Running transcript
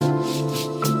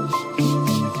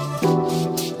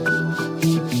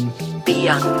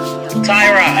Young.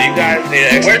 Tyra, You guys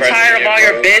need to we're express tired of all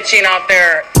your bitching out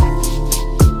there.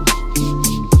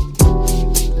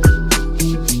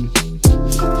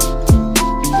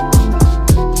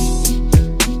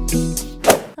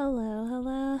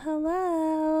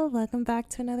 Hello. Welcome back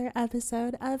to another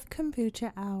episode of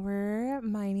Kombucha Hour.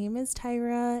 My name is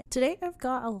Tyra. Today I've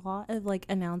got a lot of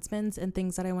announcements and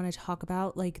things that I want to talk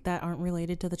about that aren't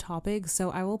related to the topic. So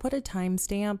I will put a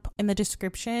timestamp in the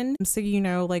description so you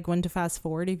know when to fast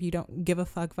forward if you don't give a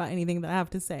fuck about anything that I have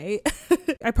to say.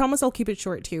 I promise I'll keep it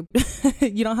short too.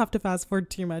 You don't have to fast forward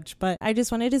too much, but I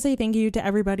just wanted to say thank you to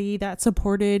everybody that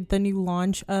supported the new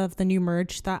launch of the new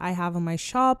merch that I have on my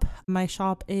shop. My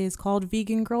shop is called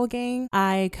Vegan Girl Gang.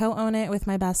 I co-own it with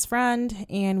my best friend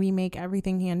and we make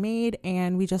everything handmade,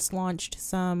 and we just launched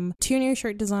two new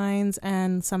shirt designs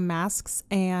and some masks,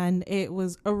 and it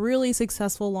was a really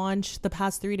successful launch. The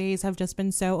past 3 days have just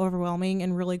been so overwhelming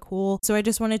and really cool. So I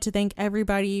just wanted to thank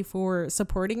everybody for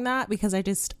supporting that, because I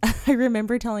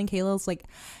remember telling Kayla,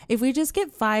 if we just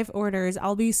get 5 orders,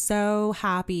 I'll be so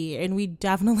happy. And we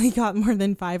definitely got more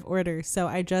than 5 orders. So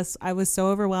I was so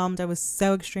overwhelmed. I was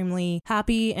so extremely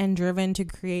happy and driven to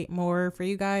create more for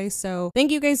you guys. So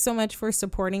thank you guys so much for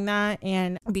supporting that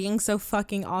and being so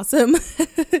fucking awesome.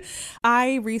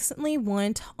 I recently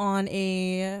went on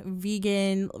a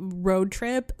vegan road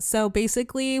trip. So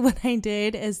basically what I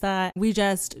did is that we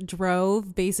just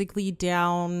drove basically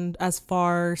down as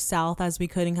far south as we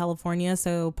could in California.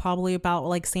 So probably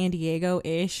about San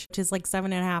Diego-ish, which is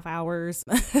 7.5 hours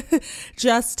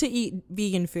just to eat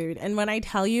vegan food. And when I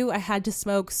tell you, I had to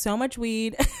smoke so much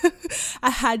weed, I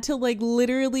had to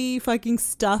literally fucking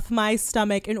stuff my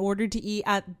stomach in order to eat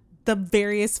at the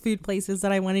various food places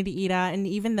that I wanted to eat at. And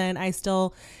even then, I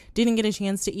still didn't get a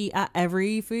chance to eat at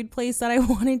every food place that I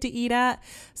wanted to eat at.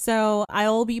 So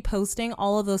I'll be posting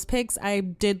all of those pics. I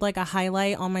did a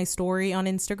highlight on my story on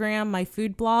Instagram, my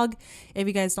food blog. If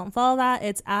you guys don't follow that,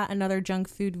 it's at Another Junk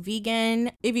Food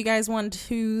Vegan. If you guys want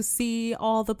to see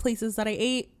all the places that I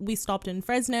ate, we stopped in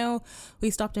Fresno, we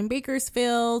stopped in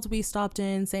Bakersfield, we stopped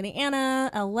in Santa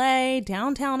Ana, LA,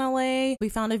 downtown LA. We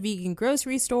found a vegan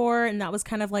grocery store, and that was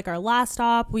kind of our last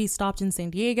stop. We stopped in San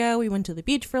Diego. We went to the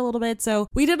beach for a little bit. So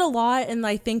we did a lot in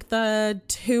I think the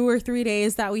 2 or 3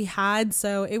 days that we had.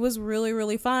 So it was really,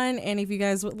 really fun. And if you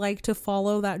guys would like to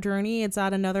follow that journey, it's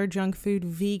at Another Junk Food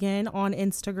Vegan on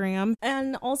Instagram.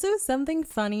 And also something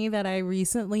funny that I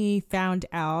recently found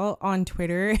out on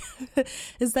Twitter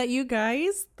is that you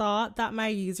guys thought that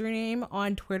my username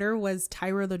on Twitter was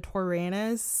Tyra the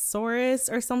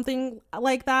Tyrannosaurus or something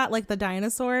like that, like the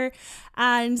dinosaur.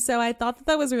 And so I thought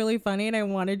that was really funny, and I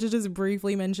wanted to just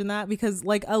briefly mention that because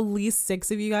at least 6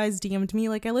 of you guys DM'd me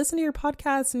I listened to your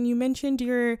podcast and you mentioned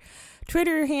your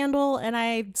Twitter handle, and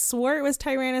I swore it was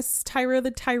Tyra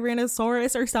the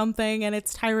Tyrannosaurus or something, and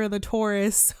it's Tyra the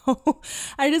Taurus. So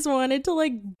I just wanted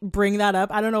to bring that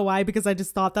up. I don't know why, because I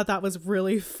just thought that was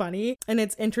really funny, and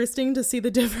it's interesting to see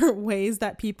the different ways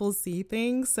that people see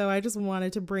things. So I just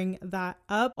wanted to bring that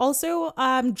up. Also,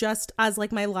 just as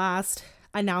my last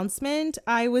announcement,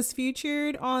 I was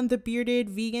featured on the Bearded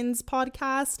Vegans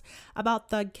podcast about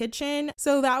Thug Kitchen.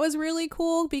 So that was really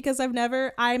cool because I'm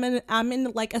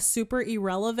in a super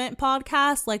irrelevant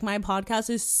podcast. My podcast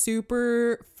is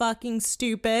super fucking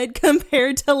stupid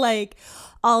compared to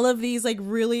all of these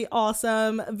really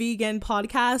awesome vegan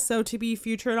podcasts. So to be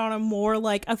featured on a more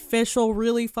official,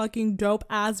 really fucking dope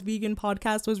ass vegan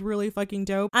podcast was really fucking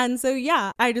dope. And so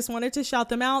yeah, I just wanted to shout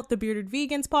them out. The Bearded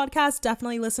Vegans podcast,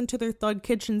 definitely listen to their Thug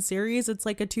Kitchen series. It's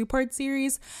a 2-part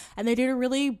series, and they did a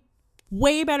really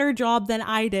way better job than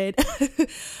I did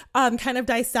kind of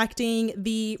dissecting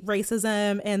the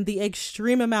racism and the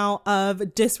extreme amount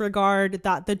of disregard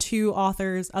that the 2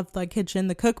 authors of The Kitchen,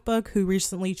 the cookbook, who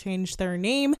recently changed their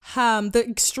name, the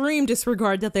extreme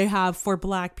disregard that they have for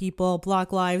Black people,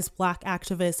 Black lives, Black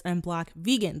activists, and Black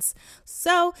vegans.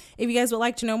 So if you guys would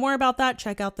like to know more about that,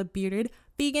 check out the Bearded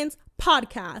Vegans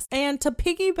podcast. And to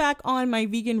piggyback on my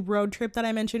vegan road trip that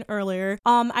I mentioned earlier,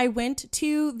 I went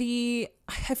to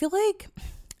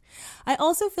I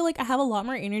also feel I have a lot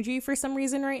more energy for some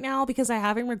reason right now because I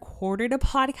haven't recorded a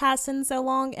podcast in so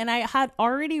long, and I had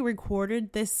already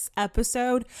recorded this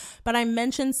episode, but I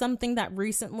mentioned something that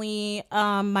recently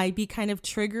might be kind of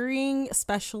triggering,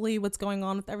 especially what's going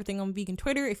on with everything on vegan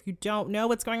Twitter. If you don't know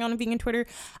what's going on vegan Twitter,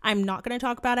 I'm not going to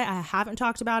talk about it. I haven't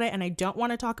talked about it, and I don't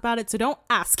want to talk about it, so don't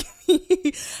ask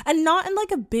me. And not in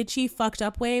a bitchy fucked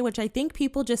up way, which I think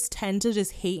people just tend to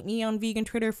just hate me on vegan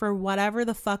Twitter for whatever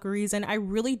the fuck reason. I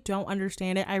really don't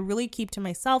understand it. I really keep to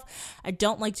myself. I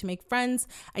don't like to make friends.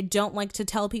 I don't like to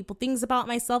tell people things about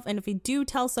myself. And if I do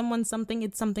tell someone something,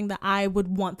 it's something that I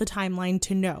would want the timeline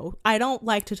to know. I don't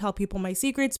like to tell people my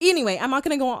secrets. Anyway, I'm not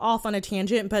going to go off on a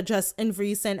tangent, but just in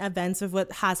recent events of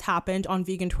what has happened on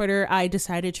vegan Twitter, I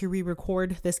decided to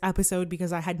re-record this episode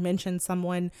because I had mentioned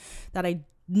someone that I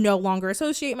no longer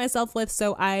associate myself with.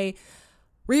 So I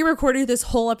re-recorded this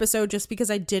whole episode just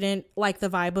because I didn't like the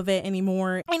vibe of it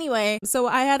anymore. Anyway, so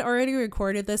I had already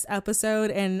recorded this episode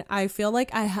and I feel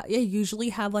like I usually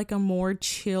have like a more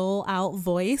chill out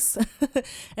voice.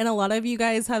 And a lot of you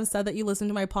guys have said that you listen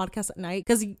to my podcast at night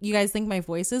because you guys think my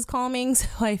voice is calming. So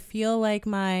I feel like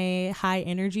my high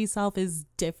energy self is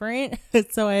different.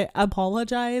 So I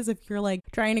apologize if you're like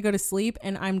trying to go to sleep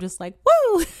and I'm just like,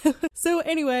 woo! So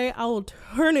anyway, I'll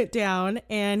turn it down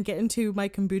and get into my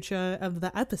kombucha of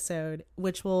the episode,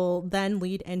 which will then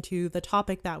lead into the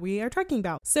topic that we are talking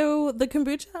about. So the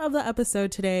kombucha of the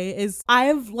episode today is,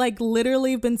 I've like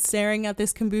literally been staring at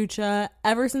this kombucha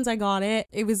ever since I got it.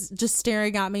 It was just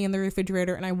staring at me in the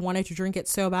refrigerator and I wanted to drink it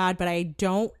so bad, but I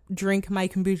don't drink my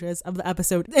kombuchas of the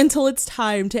episode until it's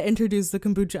time to introduce the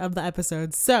kombucha of the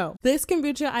episode. So this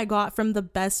kombucha I got from the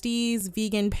Besties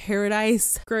Vegan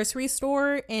Paradise grocery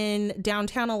store in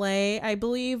downtown LA. I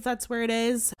believe that's where it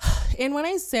is. And when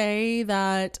I say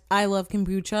that I love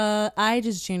kombucha, I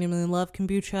just genuinely love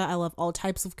kombucha. I love all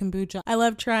types of kombucha. I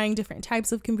love trying different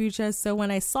types of kombucha. So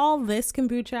when I saw this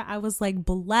kombucha, I was like,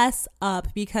 bless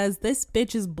up, because this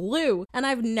bitch is blue. And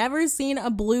I've never seen a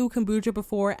blue kombucha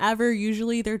before, ever.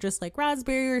 Usually they're just like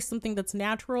raspberry or something that's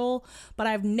natural, but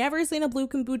I've never seen a blue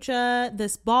kombucha.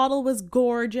 This bottle was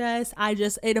gorgeous.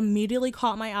 It immediately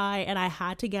caught my eye and I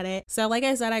had to get it. So like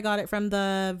I said, I got it from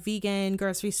the vegan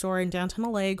grocery store in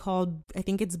downtown LA called, I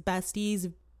think it's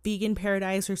Besties Vegan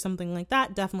Paradise or something like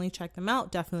that. Definitely check them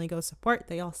out. Definitely go support.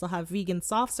 They also have vegan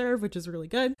soft serve, which is really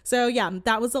good. So yeah,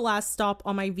 that was the last stop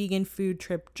on my vegan food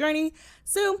trip journey.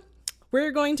 So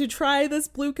we're going to try this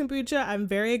blue kombucha. I'm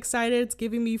very excited. It's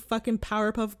giving me fucking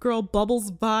Powerpuff Girl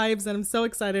Bubbles vibes and I'm so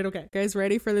excited. Okay, guys,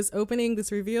 ready for this opening,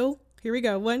 this reveal? Here we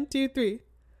go. 1, 2, 3.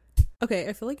 Okay,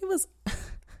 I feel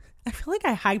like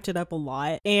I hyped it up a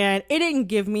lot and it didn't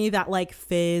give me that like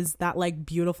fizz, that like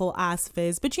beautiful ass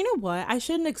fizz. But you know what? I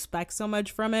shouldn't expect so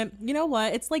much from it. You know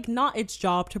what? It's like not its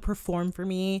job to perform for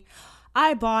me.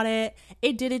 I bought it.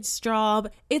 It did its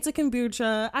job. It's a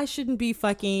kombucha. I shouldn't be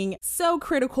fucking so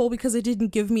critical because it didn't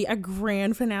give me a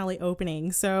grand finale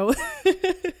opening. So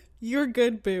you're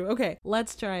good, boo. Okay,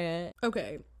 let's try it.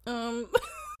 Okay.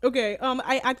 Okay.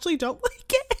 I actually don't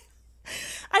like it.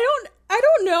 I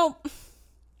don't know.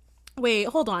 Wait,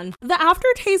 hold on. The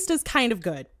aftertaste is kind of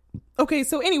good. Okay,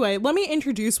 so anyway, let me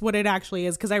introduce what it actually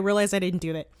is because I realized I didn't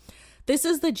do that. This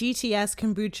is the GTS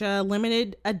Kombucha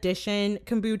limited edition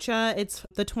kombucha. It's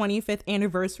the 25th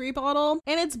anniversary bottle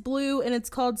and it's blue and it's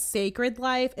called Sacred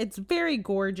Life. It's very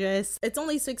gorgeous. It's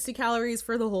only 60 calories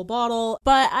for the whole bottle,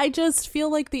 but I just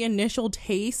feel like the initial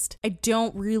taste, I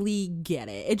don't really get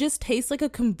it. It just tastes like a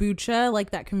kombucha,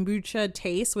 like that kombucha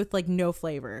taste with like no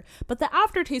flavor, but the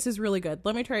aftertaste is really good.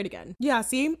 Let me try it again. Yeah,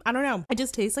 see, I don't know. It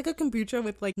just tastes like a kombucha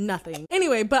with like nothing.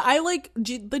 Anyway, but I like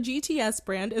the GTS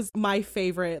brand is my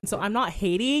favorite. So I'm not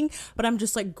hating, but I'm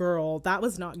just like, girl, that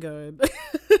was not good.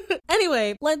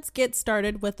 Anyway, let's get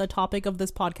started with the topic of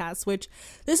this podcast, which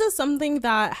this is something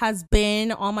that has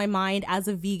been on my mind as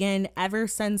a vegan ever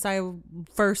since I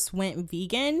first went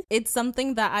vegan. It's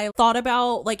something that I thought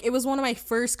about, like it was one of my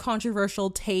first controversial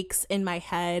takes in my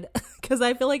head because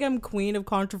I feel like I'm queen of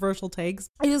controversial takes.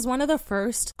 It was one of the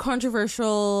first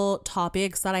controversial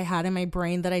topics that I had in my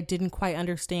brain that I didn't quite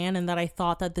understand and that I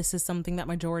thought that this is something that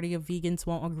majority of vegans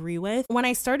won't agree with. When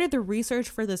I started the research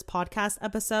for this podcast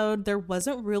episode, there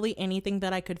wasn't really anything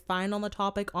that I could find on the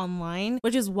topic online,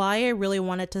 which is why I really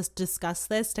wanted to discuss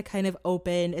this to kind of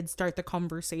open and start the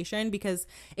conversation, because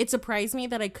it surprised me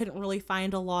that I couldn't really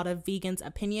find a lot of vegans'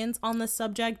 opinions on this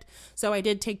subject. So I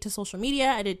did take to social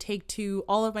media. I did take to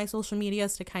all of my social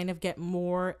medias to kind of get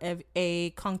more of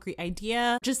a concrete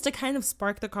idea, just to kind of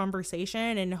spark the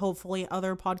conversation, and hopefully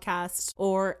other podcasts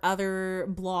or other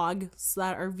blogs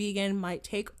that are vegan might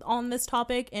take on this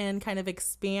topic and kind of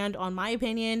expand on my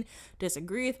opinion,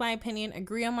 disagree with my opinion,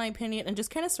 agree on my opinion, and just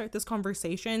kind of start this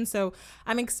conversation. So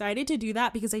I'm excited to do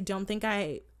that because I don't think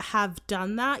I have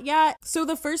done that yet. So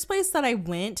the first place that I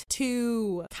went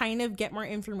to kind of get more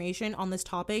information on this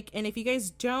topic, and if you guys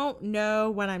don't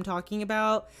know what I'm talking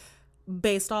about,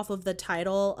 based off of the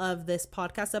title of this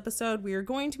podcast episode, we are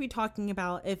going to be talking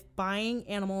about if buying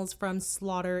animals from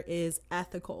slaughter is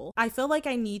ethical. I feel like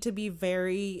I need to be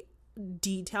very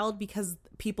detailed because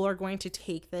people are going to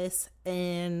take this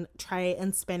and try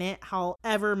and spin it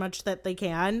however much that they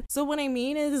can. So what I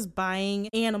mean is buying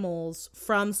animals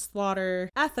from slaughter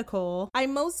ethical, I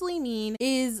mostly mean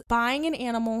is buying an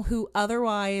animal who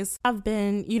otherwise have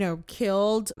been,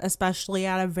 killed, especially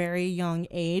at a very young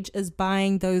age, is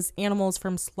buying those animals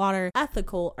from slaughter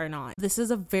ethical or not. This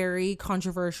is a very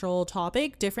controversial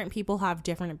topic. Different people have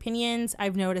different opinions.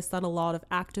 I've noticed that a lot of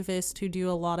activists who do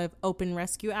a lot of open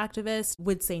rescue activists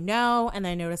would say no, and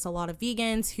I notice a lot of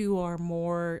vegans who are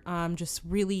more just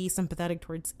really sympathetic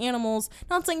towards animals.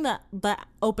 Not saying that the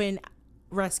open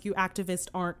rescue activists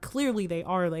aren't. Clearly they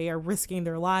are risking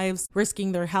their lives,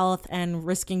 risking their health, and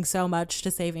risking so much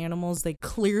to save animals. They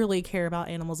clearly care about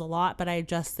animals a lot, but I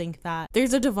just think that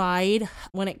there's a divide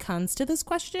when it comes to this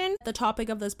question. The topic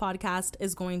of this podcast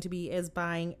is going to be is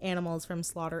buying animals from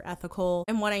slaughter ethical,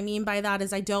 and what I mean by that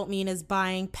is I don't mean is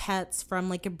buying pets from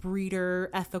like a breeder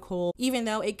ethical. Even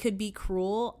though it could be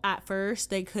cruel at first,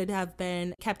 they could have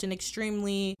been kept in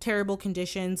extremely terrible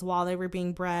conditions while they were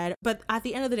being bred, but at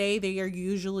the end of the day they are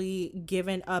usually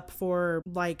given up for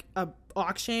like a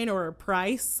auction or a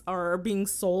price or being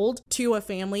sold to a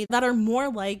family that are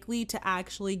more likely to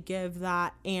actually give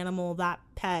that animal, that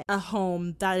pet, a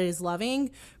home that is loving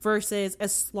versus a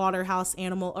slaughterhouse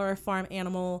animal or a farm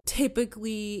animal.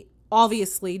 Typically,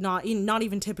 obviously not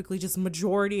even typically, just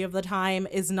majority of the time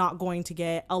is not going to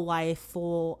get a life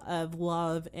full of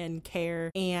love and care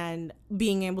and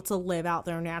being able to live out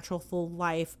their natural full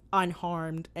life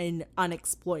unharmed and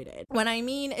unexploited. When I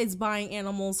mean is buying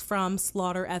animals from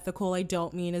slaughter ethical, I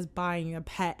don't mean is buying a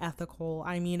pet ethical.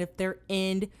 I mean if their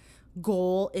end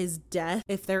goal is death,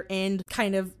 if their end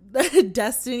kind of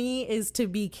destiny is to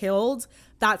be killed,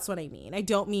 that's what I mean. I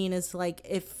don't mean is like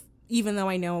if, even though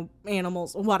I know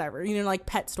animals, whatever, like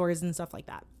pet stores and stuff like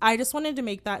that. I just wanted to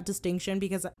make that distinction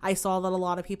because I saw that a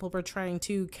lot of people were trying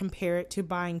to compare it to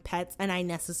buying pets, and I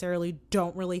necessarily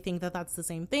don't really think that that's the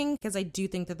same thing, because I do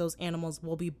think that those animals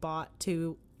will be bought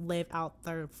to live out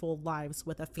their full lives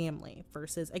with a family,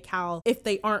 versus a cow, if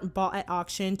they aren't bought at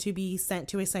auction to be sent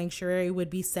to a sanctuary, would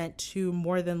be sent to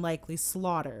more than likely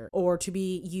slaughter or to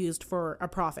be used for a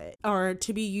profit or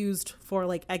to be used for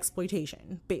like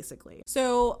exploitation, basically.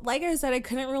 So like I said, I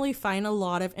couldn't really find a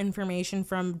lot of information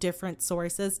from different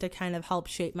sources to kind of help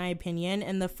shape my opinion,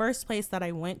 and the first place that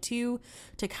I went to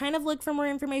kind of look for more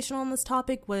information on this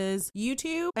topic was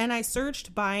YouTube, and I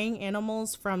searched buying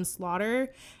animals from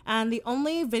slaughter, and the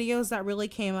only videos that really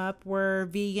came up were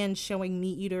vegans showing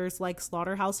meat eaters like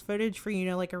slaughterhouse footage for,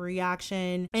 like a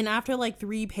reaction. And after like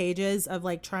 3 pages of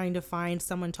like trying to find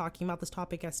someone talking about this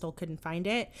topic, I still couldn't find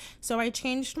it. So I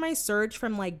changed my search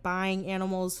from like buying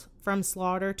animals from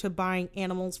slaughter to buying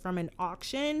animals from an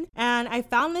auction, and I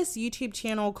found this YouTube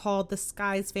channel called The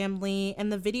Skies Family,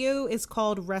 and the video is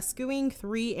called Rescuing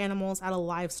 3 Animals at a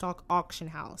Livestock Auction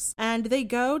House. And they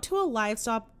go to a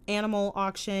livestock animal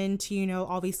auction to,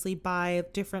 obviously buy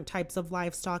different types of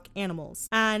livestock animals.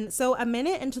 And so a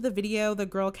minute into the video, the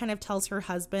girl kind of tells her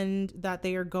husband that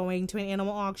they are going to an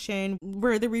animal auction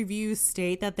where the reviews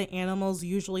state that the animals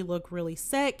usually look really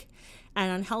sick and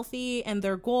unhealthy, and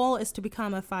their goal is to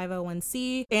become a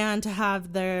 501c and to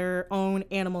have their own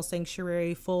animal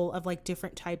sanctuary full of like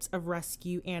different types of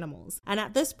rescue animals. And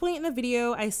at this point in the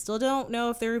video, I still don't know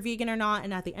if they're vegan or not,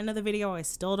 and at the end of the video, I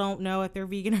still don't know if they're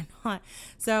vegan or not.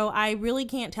 So I really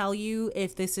can't tell you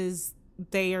if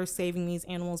they are saving these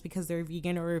animals because they're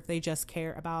vegan or if they just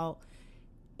care about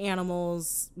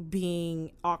animals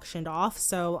being auctioned off.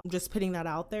 So I'm just putting that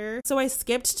out there. So I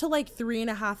skipped to like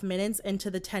 3.5 minutes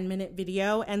into the 10-minute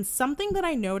video, and something that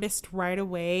I noticed right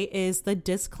away is the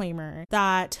disclaimer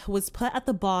that was put at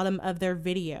the bottom of their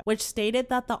video, which stated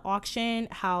that the auction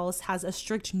house has a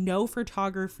strict no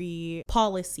photography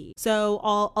policy. So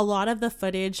a lot of the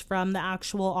footage from the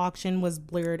actual auction was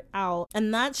blurred out,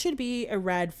 and that should be a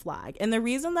red flag. And the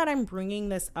reason that I'm bringing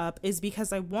this up is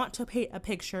because I want to paint a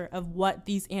picture of what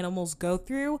these animals go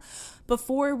through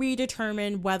before we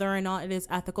determine whether or not it is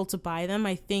ethical to buy them.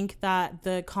 I think that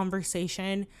the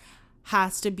conversation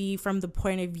has to be from the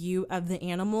point of view of the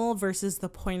animal versus the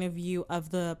point of view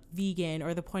of the vegan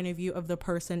or the point of view of the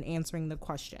person answering the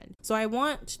question. So I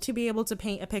want to be able to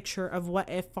paint a picture of what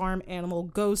a farm animal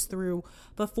goes through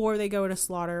before they go to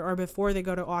slaughter or before they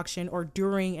go to auction or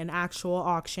during an actual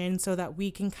auction, so that we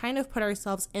can kind of put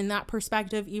ourselves in that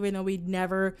perspective, even though we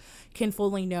never can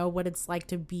fully know what it's like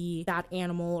to be that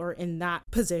animal or in that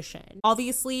position.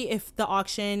 Obviously, if the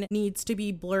auction needs to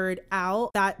be blurred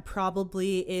out, that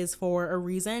probably is for for a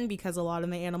reason, because a lot of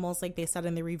the animals, like they said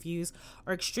in the reviews,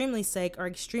 are extremely sick, are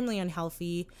extremely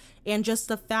unhealthy. And just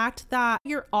the fact that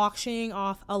you're auctioning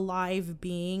off a live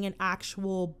being, an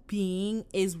actual being,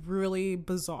 is really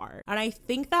bizarre. And I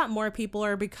think that more people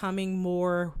are becoming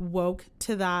more woke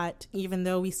to that, even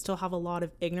though we still have a lot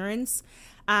of ignorance.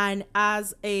 And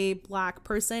as a Black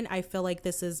person, I feel like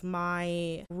this is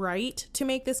my right to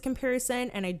make this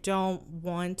comparison, and I don't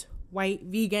want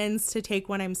white vegans to take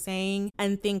what I'm saying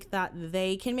and think that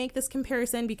they can make this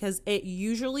comparison, because it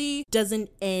usually doesn't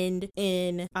end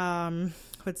in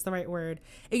what's the right word?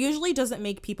 It usually doesn't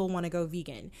make people want to go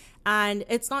vegan. And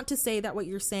it's not to say that what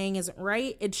you're saying isn't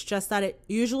right. It's just that it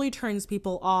usually turns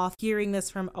people off hearing this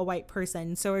from a white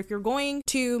person. So if you're going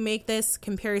to make this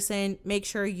comparison, make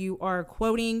sure you are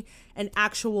quoting an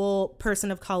actual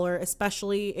person of color,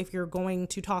 especially if you're going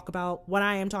to talk about what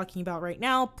I am talking about right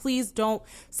now. Please don't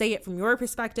say it from your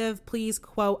perspective. Please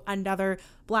quote another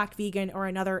Black vegan or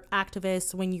another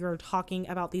activist when you're talking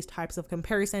about these types of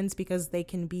comparisons, because they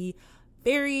can be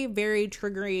very, very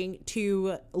triggering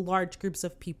to large groups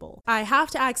of people. I have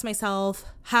to ask myself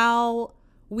how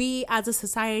we as a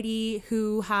society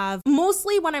who have,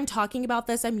 mostly when I'm talking about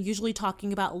this, I'm usually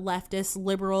talking about leftist,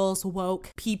 liberals,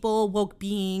 woke people, woke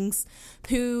beings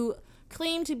who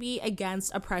claim to be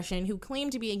against oppression, who claim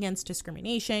to be against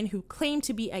discrimination, who claim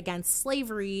to be against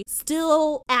slavery,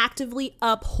 still actively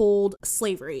uphold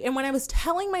slavery. And when I was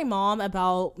telling my mom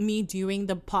about me doing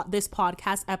this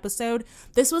podcast episode,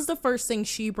 this was the first thing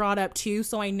she brought up too.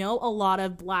 So I know a lot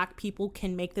of Black people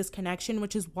can make this connection,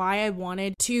 which is why I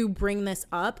wanted to bring this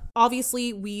up.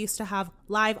 Obviously, we used to have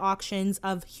live auctions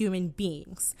of human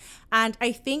beings, and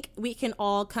I think we can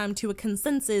all come to a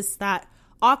consensus that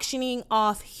auctioning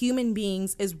off human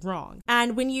beings is wrong.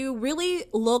 And when you really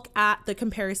look at the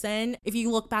comparison, if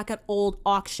you look back at old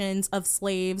auctions of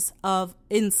slaves, of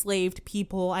enslaved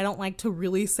people, I don't like to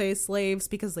really say slaves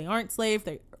because they aren't slaves,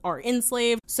 they are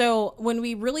enslaved. So when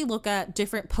we really look at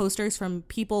different posters from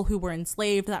people who were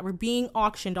enslaved that were being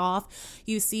auctioned off,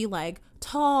 you see like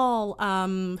tall,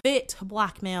 fit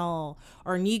Black male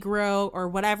or Negro or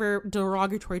whatever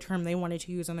derogatory term they wanted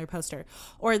to use on their poster.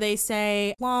 Or they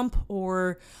say plump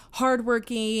or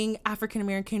hardworking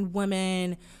African-American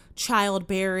women,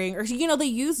 childbearing, or, you know, they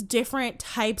use different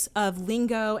types of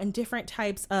lingo and different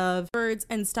types of words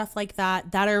and stuff like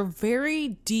that that are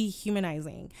very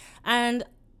dehumanizing. And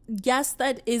yes,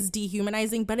 that is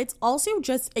dehumanizing, but it's also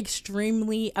just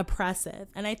extremely oppressive.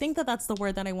 And I think that that's the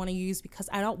word that I want to use, because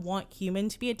I don't want human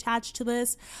to be attached to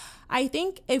this. I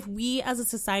think if we as a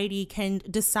society can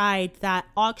decide that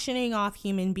auctioning off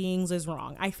human beings is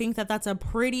wrong, I think that that's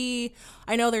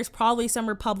I know there's probably some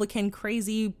Republican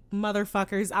crazy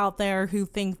motherfuckers out there who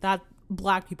think that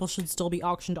Black people should still be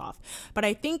auctioned off. But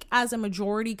I think as a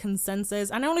majority consensus,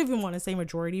 and I don't even want to say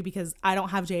majority because I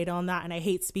don't have data on that and I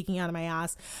hate speaking out of my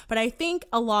ass, but I think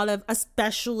a lot of,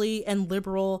 especially in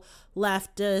liberal,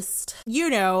 leftist, you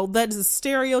know, that is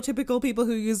stereotypical people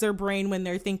who use their brain when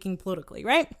they're thinking politically,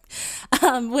 right?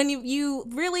 When you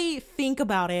really think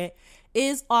about it,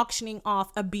 is auctioning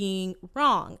off a being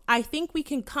wrong? I think we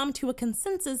can come to a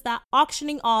consensus that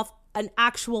auctioning off an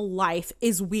actual life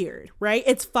is weird, right?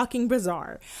 It's fucking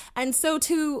bizarre. And so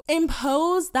to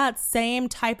impose that same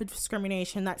type of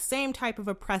discrimination, that same type of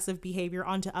oppressive behavior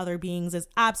onto other beings is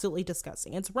absolutely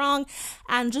disgusting. It's wrong.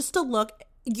 And just to look,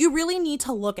 you really need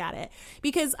to look at it,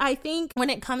 because I think when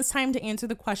it comes time to answer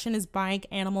the question, is buying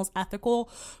animals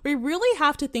ethical, we really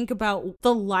have to think about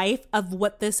the life of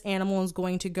what this animal is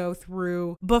going to go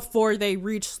through before they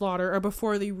reach slaughter or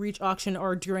before they reach auction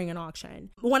or during an auction.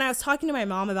 When I was talking to my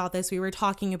mom about this, we were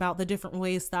talking about the different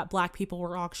ways that Black people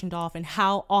were auctioned off and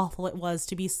how awful it was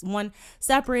to be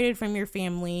separated from your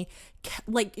family,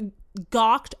 like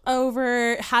gawked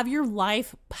over, have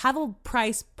a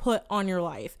price put on your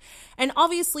life. And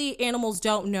obviously animals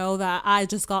don't know that I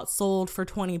just got sold for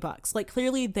 $20. Like,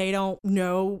 clearly they don't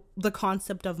know the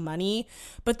concept of money,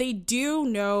 but they do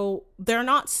know, they're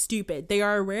not stupid. They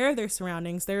are aware of their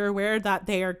surroundings. They're aware that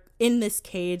they are in this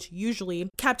cage, usually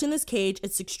kept in this cage.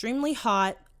 It's extremely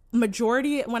hot.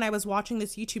 Majority, when I was watching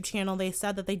this YouTube channel, they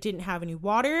said that they didn't have any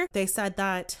water. They said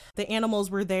that the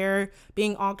animals were there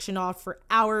being auctioned off for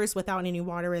hours without any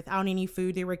water, without any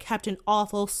food. They were kept in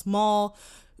awful, small,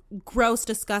 gross,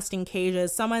 disgusting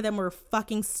cages. Some of them were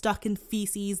fucking stuck in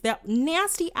feces, that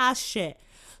nasty ass shit.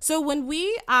 So when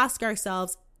we ask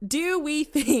ourselves, do we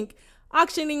think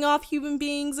auctioning off human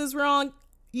beings is wrong?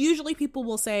 Usually people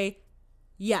will say,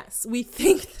 yes, we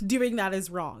think doing that is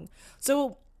wrong.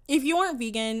 So if you aren't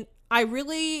vegan, I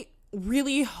really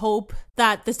really hope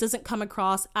that this doesn't come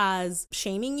across as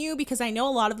shaming you, because I know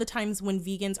a lot of the times when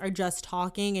vegans are just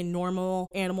talking in normal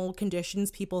animal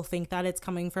conditions, people think that it's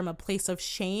coming from a place of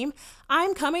shame.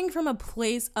 I'm coming from a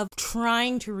place of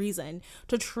trying to reason,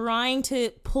 to trying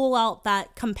to pull out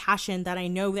that compassion that I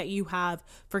know that you have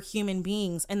for human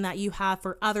beings and that you have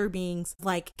for other beings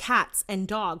like cats and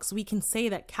dogs. We can say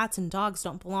that cats and dogs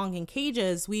don't belong in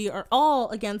cages. We are all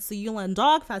against the Yule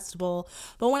Dog Festival,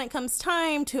 but when it comes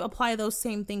time to apply those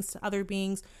same things to other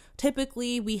beings,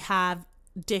 typically we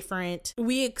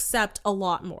accept a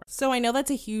lot more. So I know that's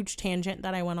a huge tangent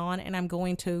that I went on, and I'm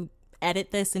going to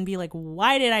edit this and be like,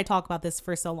 why did I talk about this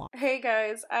for so long? Hey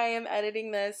guys, I am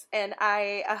editing this, and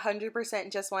I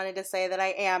 100% just wanted to say that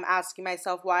I am asking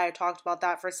myself why I talked about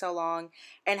that for so long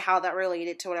and how that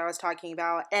related to what I was talking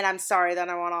about. And I'm sorry that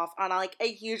I went off on like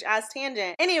a huge ass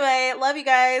tangent. Anyway, love you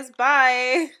guys.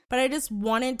 Bye. But I just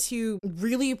wanted to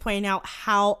really point out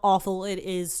how awful it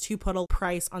is to put a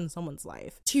price on someone's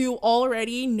life. To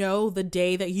already know the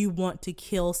day that you want to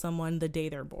kill someone, the day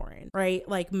they're born, right?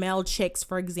 Like male chicks,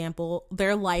 for example,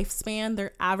 their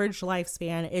average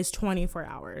lifespan is 24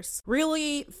 hours.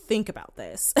 Really think about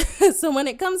this. So when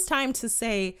it comes time to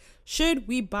say, should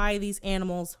we buy these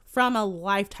animals from a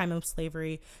lifetime of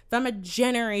slavery, from a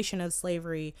generation of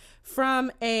slavery,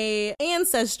 from a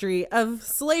ancestry of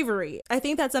slavery? I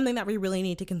think that's something that we really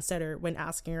need to consider when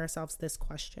asking ourselves this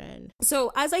question.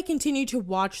 So as I continue to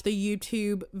watch the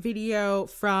YouTube video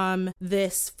from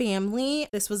this family,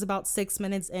 this was about 6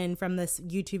 minutes in from this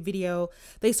YouTube video,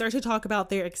 they start to talk about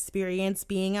their experience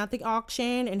being at the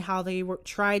auction and how they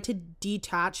tried to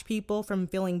detach people from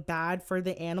feeling bad for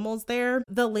the animals there.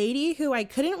 The lady, who I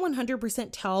couldn't 100%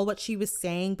 tell what she was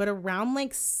saying, but around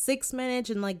like 6 minutes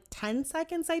and like 10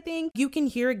 seconds, I think, you can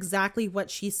hear exactly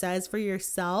what she says for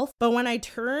yourself. But when I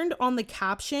turned on the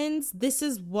captions, this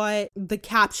is what the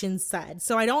captions said.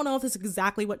 So I don't know if this is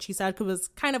exactly what she said, because it was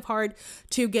kind of hard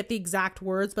to get the exact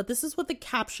words, but this is what the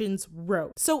captions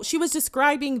wrote. So she was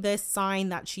describing this sign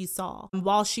that she saw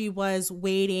while she was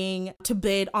waiting to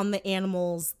bid on the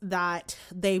animals that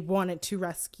they wanted to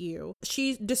rescue.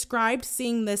 She described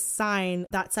seeing this sign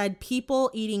that said "people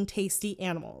eating tasty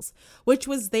animals," which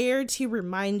was there to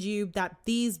remind you that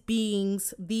these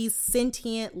beings, these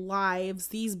sentient lives,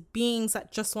 these beings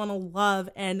that just want to love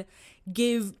and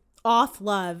give off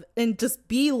love and just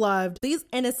be loved, these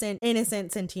innocent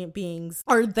sentient beings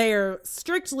are there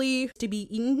strictly to be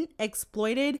eaten,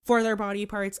 exploited for their body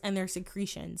parts and their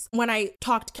secretions. When I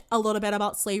talked a little bit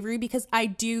about slavery, because I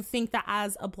do think that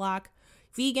as a Black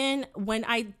vegan, when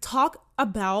I talk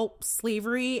about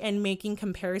slavery and making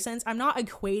comparisons, I'm not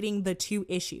equating the two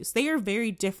issues. They are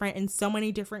very different in so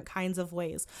many different kinds of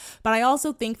ways. But I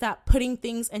also think that putting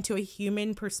things into a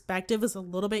human perspective is a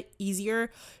little bit easier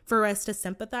for us to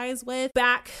sympathize with.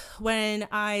 Back when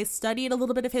I studied a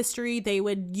little bit of history, they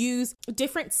would use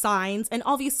different signs, and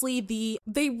obviously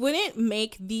they wouldn't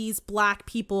make these Black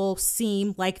people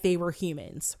seem like they were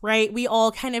humans, right? We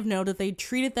all kind of know that they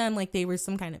treated them like they were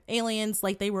some kind of aliens,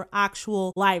 like they were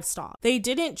actual livestock. They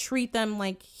didn't treat them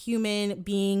like human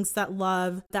beings that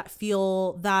love, that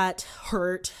feel, that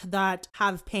hurt, that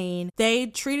have pain. They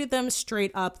treated them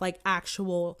straight up like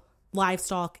actual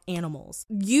livestock animals.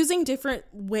 Using different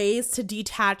ways to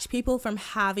detach people from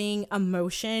having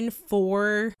emotion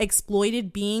for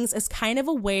exploited beings is kind of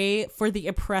a way for the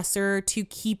oppressor to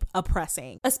keep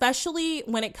oppressing, especially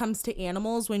when it comes to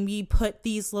animals. When we put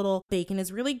these little "bacon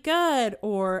is really good"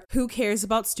 or "who cares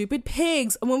about stupid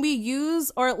pigs," when we use,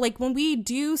 or like when we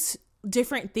do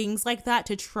different things like that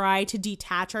to try to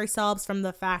detach ourselves from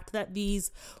the fact that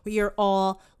we are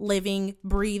all living,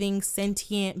 breathing,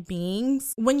 sentient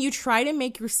beings. When you try to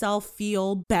make yourself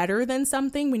feel better than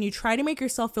something, when you try to make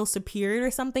yourself feel superior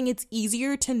to something, it's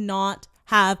easier to not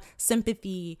have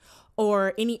sympathy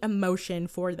or any emotion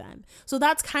for them. So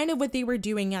that's kind of what they were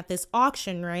doing at this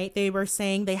auction, right? They were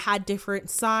saying they had different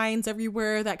signs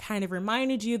everywhere that kind of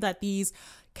reminded you that these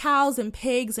cows and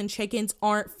pigs and chickens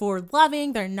aren't for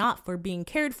loving, they're not for being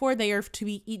cared for, they are to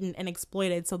be eaten and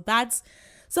exploited. So that's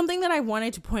something that I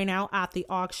wanted to point out at the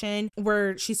auction,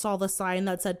 where she saw the sign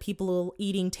that said "people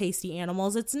eating tasty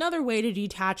animals." It's another way to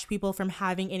detach people from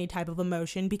having any type of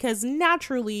emotion, because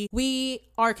naturally we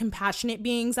are compassionate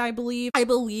beings. I believe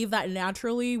that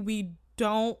naturally we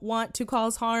don't want to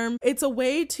cause harm. It's a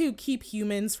way to keep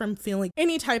humans from feeling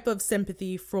any type of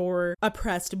sympathy for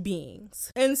oppressed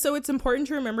beings. And so it's important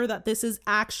to remember that this is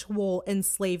actual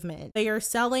enslavement. They are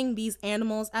selling these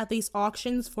animals at these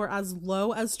auctions for as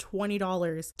low as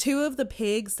 $20. Two of the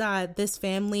pigs that this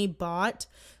family bought,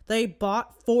 they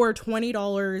bought for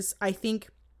 $20. I think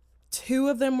two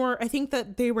of them were, I think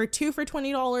that they were two for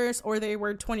 $20 or they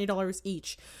were $20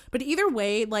 each. But either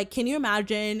way, like, can you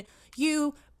imagine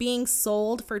you being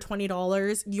sold for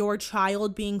 $20, your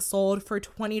child being sold for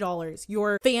 $20,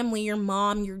 your family, your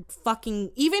mom, your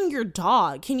fucking, even your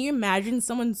dog? Can you imagine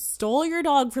someone stole your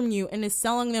dog from you and is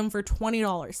selling them for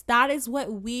 $20? That is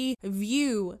what we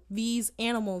view these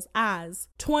animals as.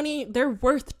 They're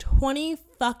worth $20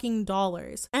 fucking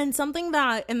dollars. And something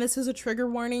that, and this is a trigger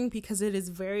warning because it is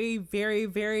very, very,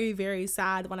 very, very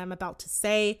sad what I'm about to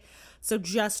say, so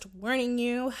just warning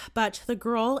you, but the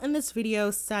girl in this video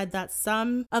said that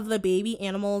some of the baby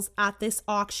animals at this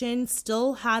auction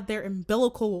still had their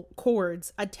umbilical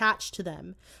cords attached to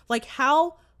them. Like,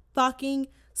 how fucking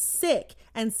sick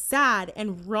and sad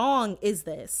and wrong is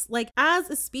this? Like, as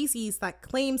a species that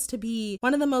claims to be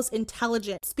one of the most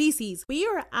intelligent species, we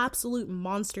are absolute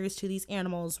monsters to these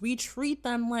animals. We treat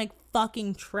them like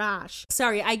fucking trash.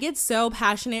 Sorry, I get so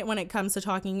passionate when it comes to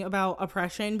talking about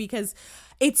oppression because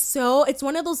it's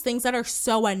one of those things that are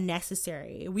so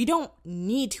unnecessary. We don't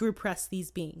need to repress these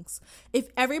beings. If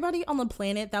everybody on the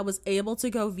planet that was able to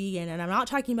go vegan, and I'm not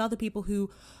talking about the people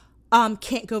who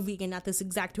can't go vegan at this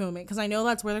exact moment, because I know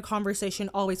that's where the conversation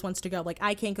always wants to go. Like,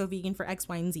 I can't go vegan for X,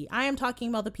 Y, and Z. I am talking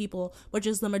about the people, which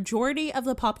is the majority of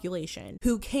the population,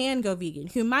 who can go vegan,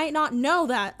 who might not know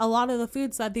that a lot of the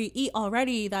foods that they eat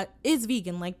already that is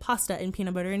vegan, like pasta and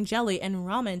peanut butter and jelly and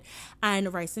ramen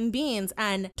and rice and beans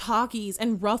and Takis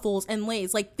and Ruffles and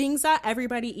Lay's, like things that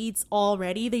everybody eats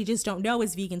already, they just don't know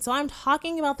is vegan. So I'm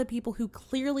talking about the people who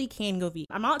clearly can go vegan.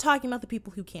 I'm not talking about the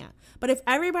people who can't. But if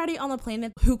everybody on the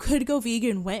planet who could go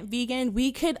vegan went vegan,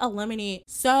 we could eliminate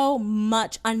so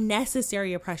much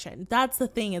unnecessary oppression. That's the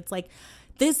thing. It's like,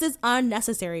 this is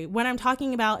unnecessary. When I'm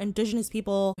talking about indigenous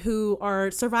people who are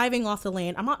surviving off the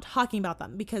land, I'm not talking about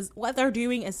them because what they're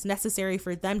doing is necessary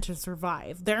for them to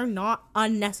survive. They're not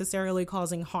unnecessarily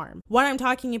causing harm. What I'm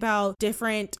talking about,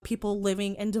 different people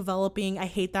living and developing, I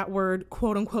hate that word,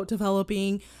 quote unquote,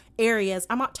 developing areas.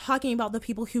 I'm not talking about the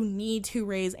people who need to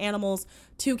raise animals,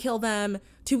 to kill them,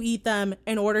 to eat them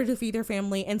in order to feed their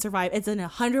family and survive. It's an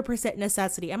 100%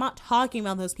 necessity. I'm not talking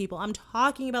about those people. I'm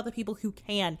talking about the people who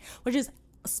can, which is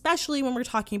especially when we're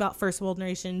talking about first world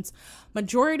nations.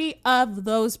 Majority of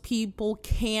those people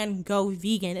can go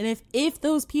vegan. And if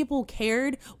those people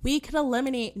cared, we could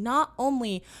eliminate not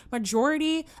only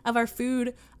majority of our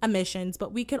food emissions,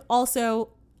 but we could also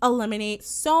eliminate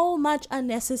so much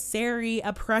unnecessary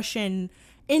oppression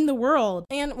in the world.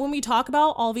 And when we talk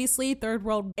about, obviously, third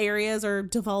world areas or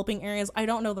developing areas, I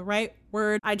don't know the right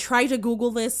word. I tried to Google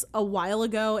this a while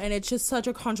ago, and it's just such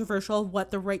a controversial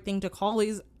what the right thing to call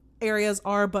these areas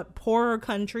are, but poorer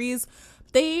countries,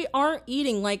 they aren't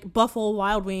eating like Buffalo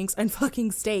Wild Wings and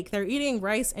fucking steak. They're eating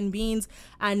rice and beans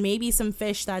and maybe some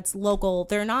fish that's local.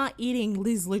 They're not eating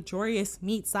these luxurious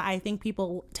meats that I think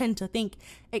people tend to think.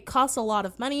 It costs a lot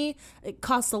of money. It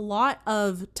costs a lot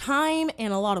of time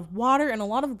and a lot of water and a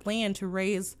lot of land to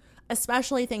raise,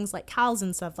 especially things like cows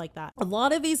and stuff like that. A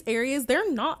lot of these areas, they're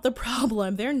not the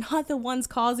problem. They're not the ones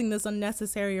causing this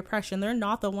unnecessary oppression. They're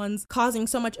not the ones causing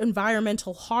so much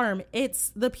environmental harm.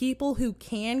 It's the people who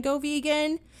can go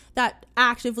vegan that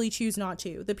actively choose not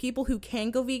to. The people who can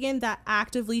go vegan that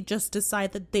actively just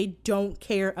decide that they don't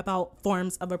care about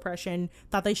forms of oppression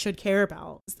that they should care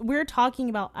about. We're talking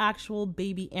about actual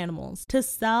baby animals. To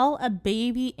sell a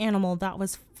baby animal that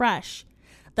was fresh,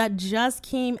 that just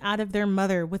came out of their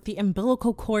mother with the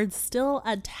umbilical cord still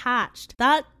attached,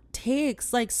 that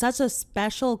takes like such a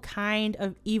special kind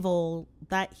of evil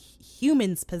that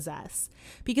humans possess,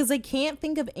 because I can't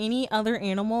think of any other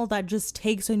animal that just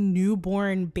takes a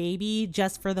newborn baby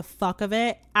just for the fuck of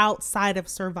it outside of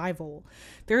survival.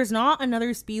 There's not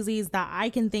another species that I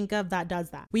can think of that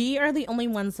does that. We are the only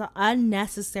ones that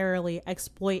unnecessarily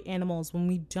exploit animals when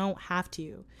we don't have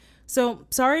to. So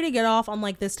sorry to get off on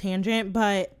like this tangent,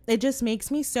 but it just makes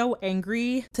me so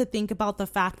angry to think about the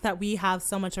fact that we have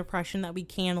so much oppression that we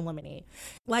can eliminate.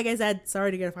 Like I said,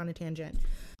 sorry to get off on a tangent.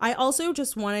 I also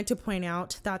just wanted to point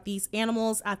out that these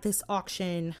animals at this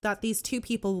auction, that these two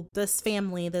people, this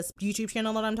family, this YouTube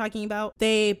channel that I'm talking about,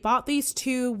 they bought these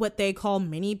two what they call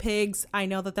mini pigs. I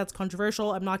know that that's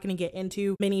controversial. I'm not going to get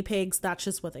into mini pigs. That's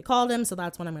just what they called them. So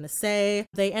that's what I'm going to say.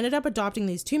 They ended up adopting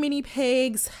these two mini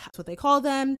pigs. That's what they call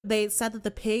them. They said that the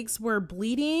pigs were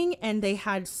bleeding and they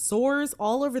had sores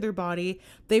all over their body.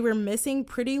 They were missing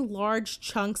pretty large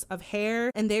chunks of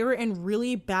hair and they were in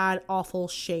really bad, awful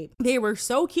shape. They were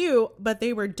so cute, but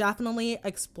they were definitely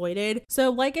exploited.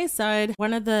 So like I said,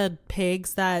 one of the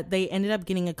pigs that they ended up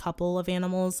getting a couple of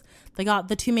animals. They got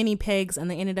the too many pigs and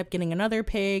they ended up getting another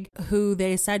pig who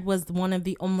they said was one of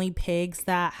the only pigs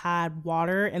that had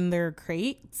water in their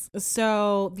crates.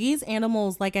 So these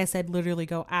animals, like I said, literally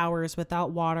go hours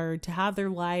without water to have their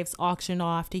lives auctioned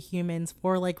off to humans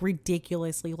for like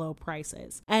ridiculously low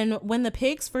prices. And when the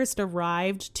pigs first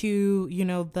arrived to,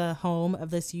 the home of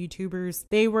this YouTubers,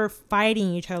 they were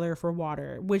fighting each other for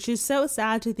water, which is so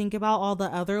sad to think about all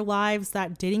the other lives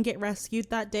that didn't get rescued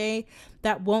that day,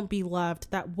 that won't be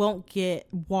loved, that won't get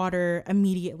water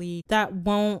immediately, that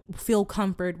won't feel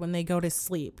comfort when they go to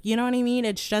sleep. You know what I mean?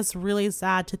 It's just really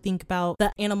sad to think about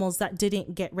the animals that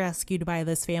didn't get rescued by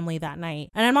this family that night.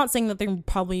 And I'm not saying that there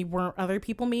probably weren't other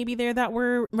people maybe there that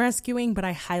were rescuing, but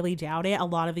I highly doubt it. A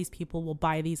lot of these people will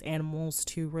buy these animals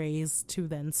to raise to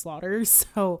then slaughter.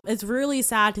 So it's really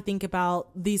sad to think about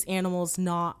these animals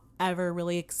not ever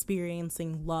really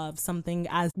experiencing love, something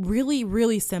as really,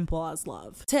 really simple as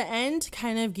love. To end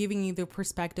kind of giving you the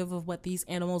perspective of what these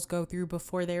animals go through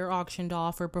before they are auctioned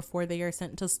off or before they are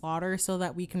sent to slaughter, so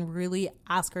that we can really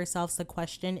ask ourselves the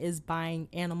question, is buying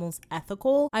animals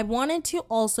ethical? I wanted to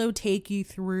also take you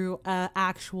through an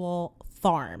actual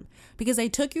farm, because I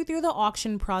took you through the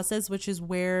auction process, which is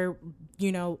where,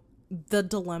 the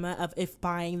dilemma of if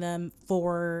buying them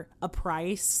for a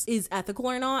price is ethical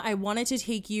or not. I wanted to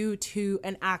take you to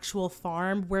an actual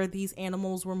farm where these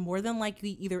animals were more than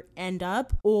likely either end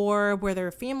up, or where their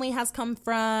family has come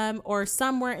from, or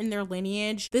somewhere in their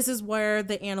lineage. This is where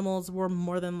the animals were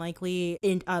more than likely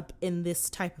end up in this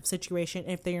type of situation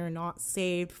if they are not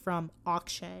saved from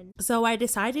auction. So I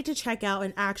decided to check out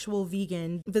an actual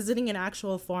vegan visiting an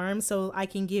actual farm so I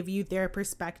can give you their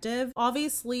perspective.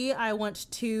 Obviously, I went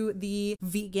to the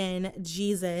vegan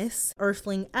Jesus,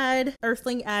 Earthling Ed.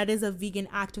 Earthling Ed is a vegan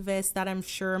activist that I'm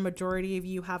sure a majority of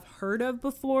you have heard of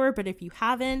before, but if you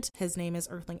haven't, his name is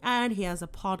Earthling Ed. He has a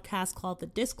podcast called The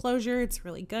Disclosure. It's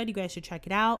really good. You guys should check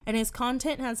it out. And his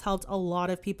content has helped a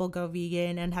lot of people go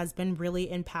vegan and has been really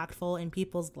impactful in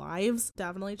people's lives.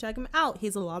 Definitely check him out.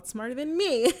 He's a lot smarter than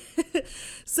me.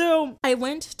 So I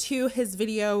went to his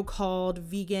video called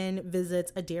Vegan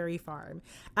Visits a Dairy Farm,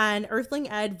 and Earthling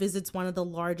Ed visits one of the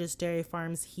largest dairy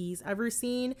farms he's ever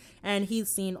seen, and he's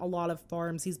seen a lot of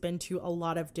farms. He's been to a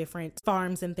lot of different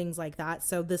farms and things like that,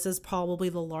 so this is probably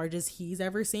the largest he's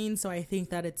ever seen. So I think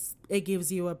that it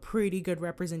gives you a pretty good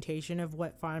representation of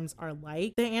what farms are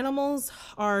like. The animals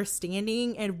are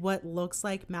standing in what looks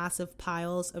like massive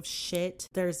piles of shit.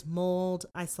 There's mold,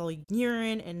 I saw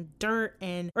urine and dirt,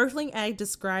 and Earthling Ed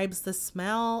describes the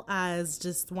smell as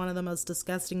just one of the most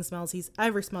disgusting smells he's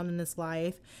ever smelled in his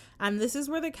life. And this is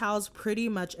where the cows pretty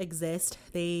much exist.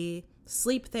 They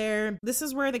sleep there. This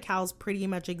is where the cows pretty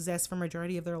much exist for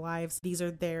majority of their lives. These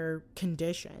are their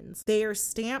conditions. They are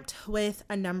stamped with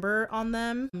a number on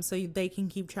them so they can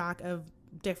keep track of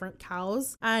different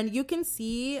cows. And you can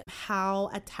see how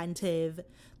attentive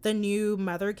the new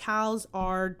mother cows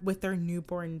are with their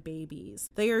newborn babies.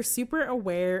 They are super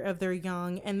aware of their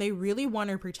young and they really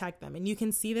want to protect them. And you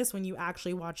can see this when you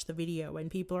actually watch the video, when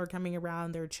people are coming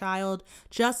around their child.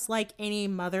 Just like any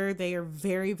mother, they are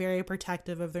very, very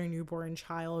protective of their newborn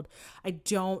child. I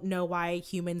don't know why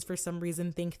humans for some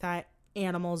reason think that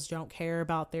animals don't care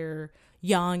about their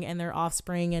young and their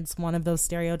offspring. It's one of those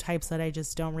stereotypes that I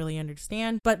just don't really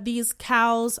understand. But these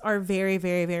cows are very,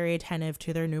 very, very attentive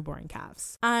to their newborn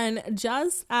calves. And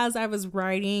just as I was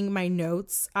writing my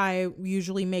notes, I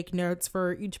usually make notes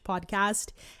for each podcast.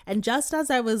 And just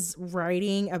as I was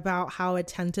writing about how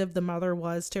attentive the mother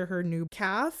was to her new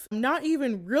calf, not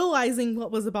even realizing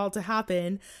what was about to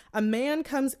happen, a man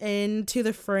comes into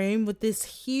the frame with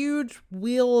this huge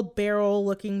wheelbarrow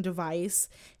looking device.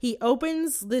 He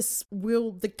opens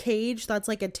the cage that's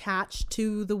like attached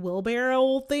to the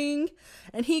wheelbarrow thing,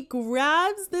 and he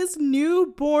grabs this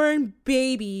newborn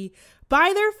baby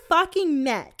by their fucking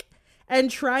neck and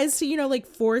tries to,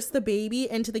 force the baby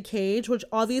into the cage, which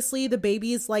obviously the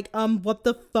baby is like, what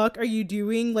the fuck are you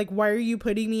doing? Like, why are you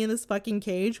putting me in this fucking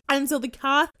cage? And so the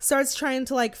calf starts trying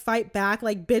to fight back,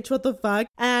 like, bitch, what the fuck?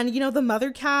 And, the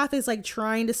mother calf is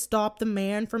trying to stop the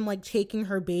man from taking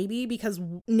her baby, because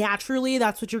naturally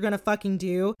that's what you're gonna fucking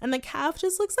do. And the calf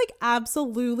just looks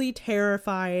absolutely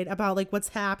terrified about what's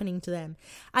happening to them.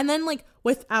 And then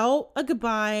without a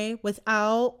goodbye,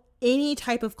 without any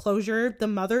type of closure, the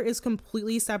mother is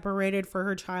completely separated for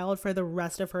her child for the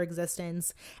rest of her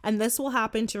existence. And this will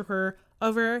happen to her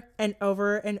over and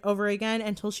over and over again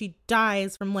until she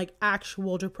dies from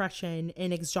actual depression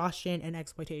and exhaustion and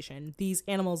exploitation. These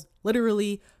animals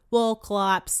literally will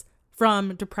collapse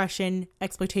from depression,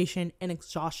 exploitation, and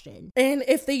exhaustion. And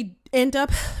if they end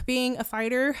up being a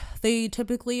fighter, they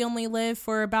typically only live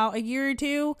for about a year or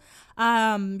two.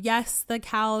 Yes, the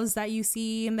cows that you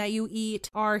see and that you eat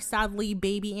are sadly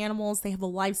baby animals. They have a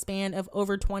lifespan of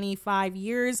over 25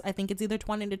 years. I think it's either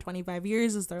 20 to 25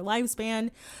 years is their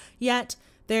lifespan. Yet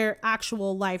their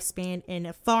actual lifespan in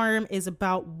a farm is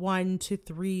about 1 to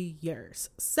 3 years.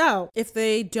 So if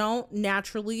they don't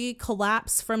naturally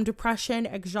collapse from depression,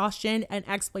 exhaustion, and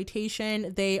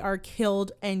exploitation, they are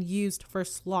killed and used for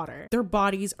slaughter. Their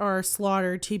bodies are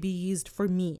slaughtered to be used for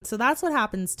meat. So that's what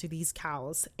happens to these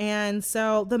cows. And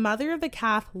so the mother of the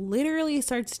calf literally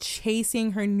starts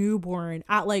chasing her newborn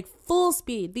at like full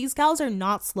speed. These cows are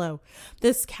not slow.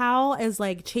 This cow is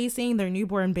like chasing their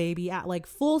newborn baby at like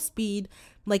full speed,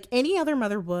 like any other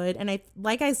mother would. And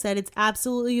like I said, it's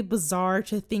absolutely bizarre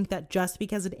to think that just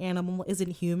because an animal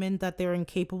isn't human, that they're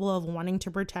incapable of wanting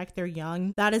to protect their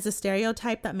young. That is a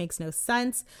stereotype that makes no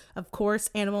sense. Of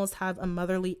course, animals have a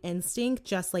motherly instinct,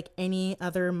 just like any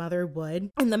other mother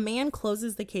would. And the man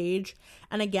closes the cage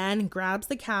and again grabs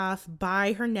the calf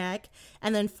by her neck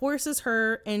and then forces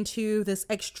her into this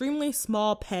extremely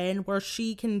small pen where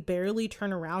she can barely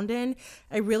turn around in.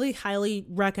 I really highly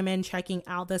recommend checking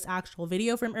out this actual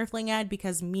video from Earthling Ed,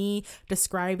 because me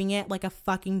describing it like a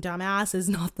fucking dumbass is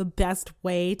not the best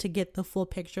way to get the full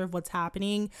picture of what's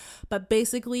happening. But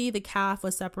basically the calf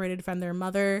was separated from their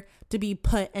mother to be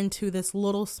put into this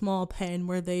little small pen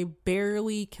where they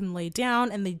barely can lay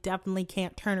down, and they definitely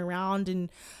can't turn around and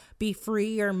be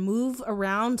free or move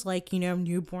around like, you know,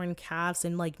 newborn calves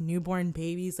and like newborn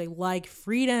babies. They like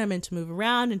freedom and to move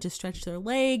around and to stretch their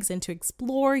legs and to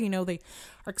explore. You know, they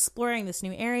are exploring this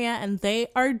new area and they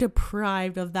are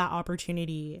deprived of that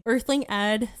opportunity. Earthling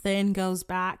Ed then goes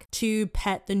back to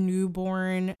pet the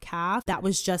newborn calf that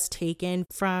was just taken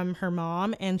from her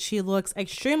mom, and she looks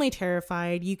extremely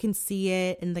terrified. You can see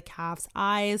it in the calf's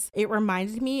eyes. It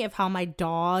reminded me of how my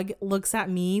dog looks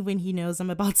at me when he knows I'm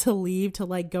about to leave to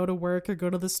like go to work or go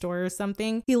to the store or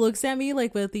something. He looks at me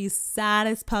like with these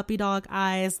saddest puppy dog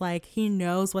eyes, like he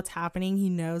knows what's happening. He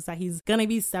knows that he's gonna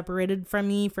be separated from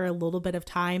me for a little bit of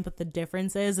time, but the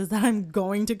difference is that I'm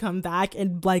going to come back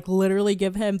and like literally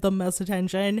give him the most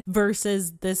attention,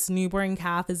 versus this newborn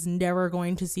calf is never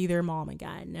going to see their mom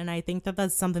again. And I think that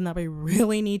that's something that we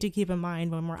really need to keep in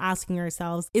mind when we're asking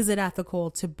ourselves, is it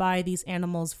ethical to buy these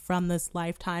animals from this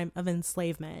lifetime of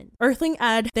enslavement? Earthling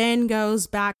Ed then goes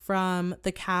back from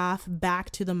the calf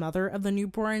back to the mother of the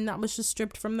newborn that was just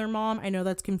stripped from their mom. I know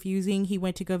that's confusing. He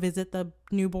went to go visit the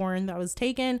newborn that was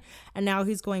taken, and now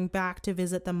he's going back to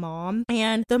visit the mom.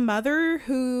 And the mother,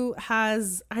 who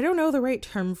has, I don't know the right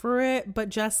term for it, but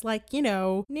just like, you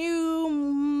know,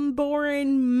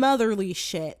 newborn motherly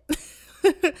shit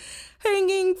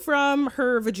hanging from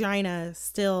her vagina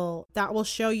still, that will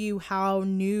show you how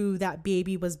new that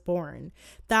baby was born.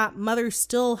 That mother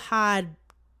still had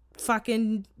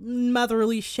fucking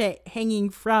motherly shit hanging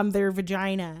from their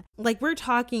vagina. Like, we're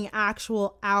talking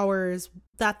actual hours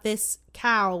that this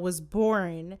cow was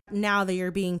born. Now they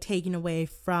are being taken away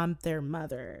from their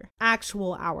mother.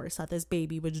 Actual hours that this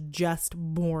baby was just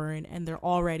born, and they're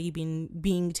already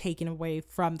being taken away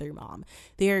from their mom.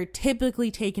 They are typically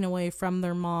taken away from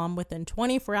their mom within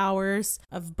 24 hours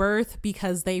of birth,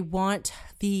 because they want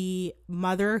the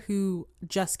mother who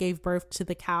just gave birth to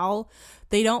the cow,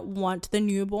 they don't want the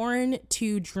newborn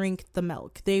to drink the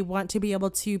milk. They want to be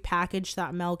able to package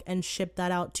that milk and ship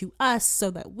that out to us so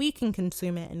that we can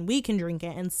consume it and we can drink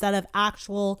it, instead of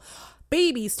actual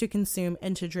babies to consume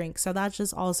and to drink. So that's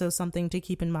just also something to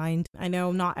keep in mind. I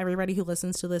know not everybody who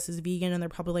listens to this is vegan, and they're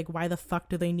probably like, why the fuck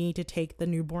do they need to take the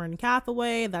newborn calf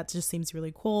away? That just seems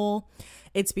really cool.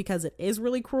 It's because it is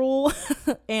really cruel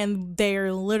and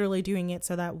they're literally doing it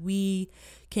so that we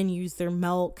can use their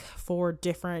milk for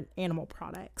different animal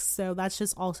products. So that's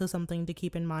just also something to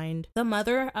keep in mind. The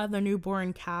mother of the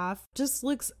newborn calf just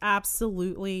looks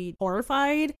absolutely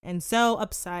horrified and so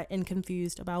upset and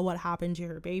confused about what happened to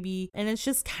her baby. And it's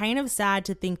just kind of sad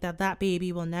to think that that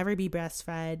baby will never be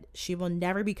breastfed. She will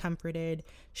never be comforted.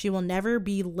 She will never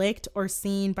be licked or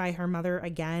seen by her mother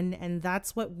again. And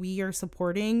that's what we are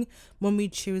supporting when we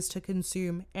choose to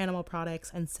consume animal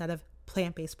products instead of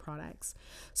plant-based products.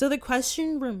 So the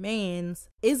question remains,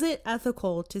 is it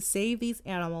ethical to save these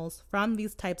animals from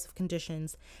these types of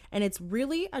conditions? And it's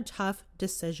really a tough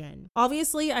decision.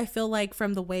 Obviously, I feel like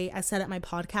from the way I set up my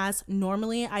podcast,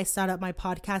 normally I set up my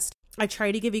podcast, I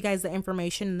try to give you guys the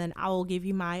information and then I will give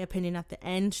you my opinion at the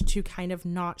end to kind of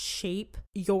not shape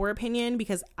your opinion,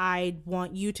 because I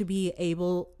want you to be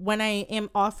able, when I am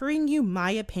offering you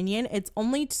my opinion, it's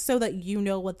only so that you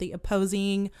know what the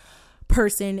opposing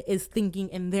person is thinking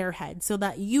in their head, so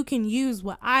that you can use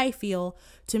what I feel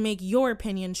to make your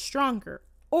opinion stronger.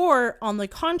 Or on the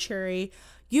contrary,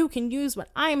 you can use what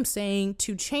I'm saying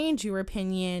to change your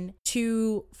opinion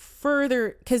to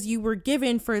further, because you were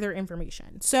given further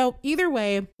information. So either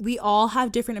way, we all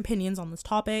have different opinions on this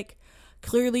topic.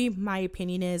 Clearly, my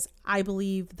opinion is I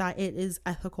believe that it is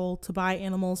ethical to buy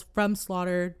animals from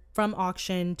slaughter, from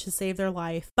auction, to save their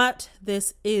life. But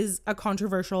this is a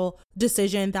controversial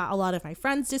decision that a lot of my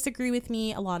friends disagree with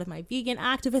me. A lot of my vegan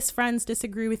activist friends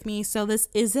disagree with me. So this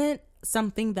isn't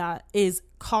something that is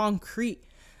concrete,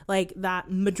 like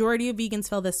that majority of vegans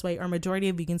feel this way or majority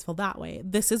of vegans feel that way.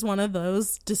 This is one of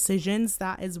those decisions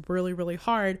that is really, really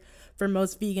hard for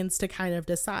most vegans to kind of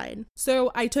decide.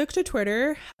 So I took to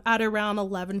Twitter at around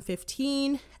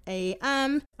 11:15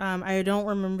 a.m. I don't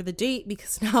remember the date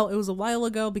because now it was a while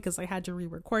ago because I had to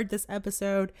re-record this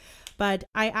episode. But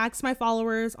I asked my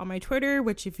followers on my Twitter,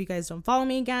 which if you guys don't follow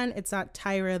me again, it's at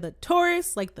Tyra the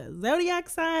Taurus, like the zodiac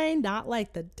sign, not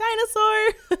like the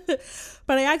dinosaur.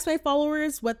 But I asked my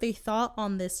followers what they thought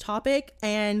on this topic,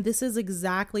 and this is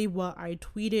exactly what I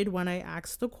tweeted when I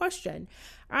asked the question.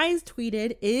 I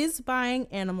tweeted, "Is buying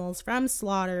animals from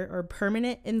slaughter or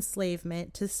permanent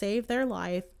enslavement to save their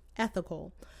life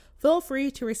ethical? Feel free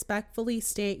to respectfully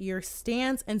state your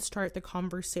stance and start the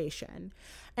conversation."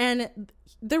 And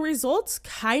the results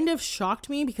kind of shocked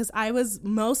me because I was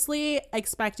mostly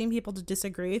expecting people to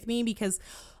disagree with me, because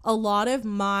a lot of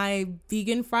my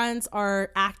vegan friends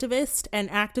are activists, and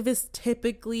activists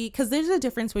typically, because there's a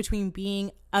difference between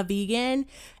being a vegan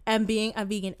and being a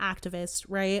vegan activist,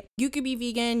 right? You could be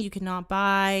vegan, you could not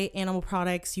buy animal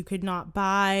products, you could not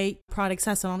buy products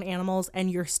tested on animals,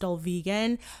 and you're still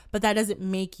vegan, but that doesn't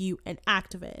make you an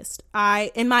activist.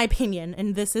 In my opinion,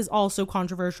 and this is also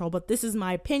controversial, but this is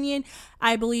my opinion,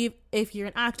 I believe if you're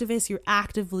an activist, you're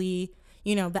actively,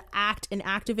 the act an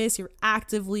activist, you're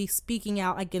actively speaking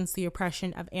out against the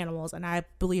oppression of animals. And I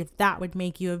believe that would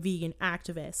make you a vegan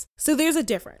activist. So there's a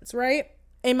difference, right?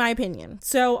 In my opinion.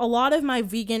 So a lot of my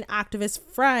vegan activist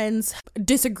friends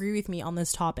disagree with me on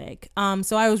this topic.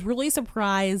 So I was really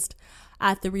surprised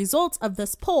at the results of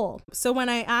this poll. So when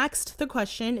I asked the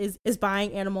question, is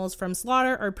buying animals from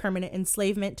slaughter or permanent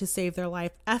enslavement to save their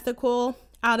life ethical?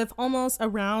 Out of almost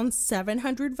around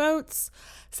 700 votes,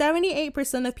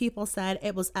 78% of people said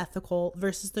it was ethical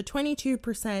versus the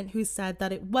 22% who said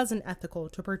that it wasn't ethical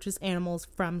to purchase animals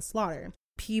from slaughter.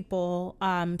 People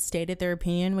stated their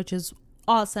opinion, which is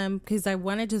awesome because I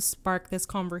wanted to spark this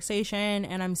conversation,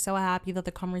 and I'm so happy that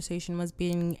the conversation was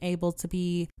being able to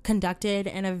be conducted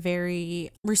in a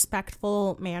very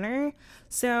respectful manner.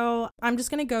 So I'm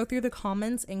just going to go through the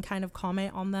comments and kind of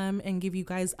comment on them and give you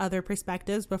guys other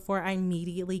perspectives before I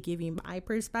immediately give you my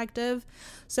perspective.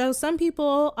 So some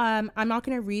people, I'm not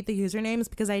going to read the usernames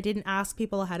because I didn't ask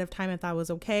people ahead of time if that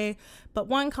was okay, but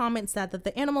one comment said that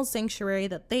the animal sanctuary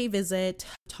that they visit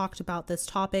talked about this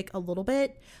topic a little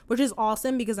bit, which is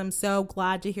awesome because I'm so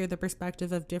glad to hear the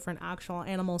perspective of different actual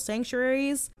animal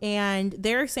sanctuaries. And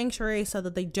their sanctuary said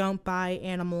that they don't buy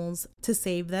animals to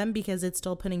save them because it's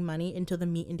still putting money into the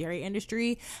meat and dairy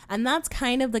industry. And that's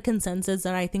kind of the consensus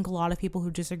that I think a lot of people who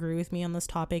disagree with me on this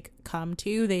topic come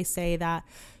to. They say that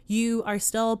you are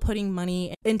still putting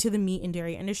money into the meat and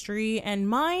dairy industry. And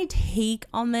my take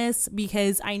on this,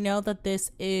 because I know that this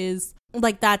is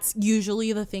that's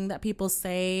usually the thing that people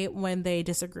say when they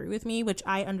disagree with me, which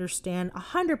I understand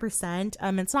 100%.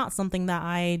 It's not something that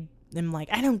I am like,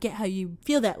 I don't get how you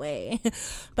feel that way.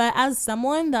 But as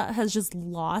someone that has just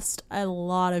lost a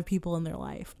lot of people in their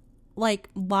life, like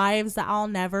lives that I'll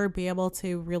never be able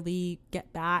to really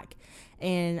get back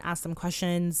and ask them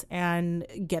questions and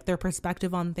get their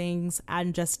perspective on things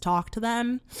and just talk to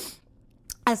them.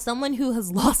 As someone who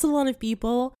has lost a lot of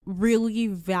people, really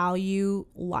value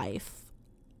life,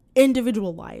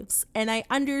 individual lives. And I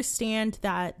understand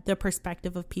that the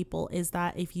perspective of people is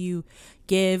that if you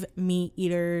give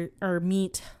the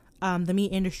meat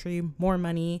industry more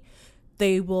money,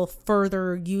 they will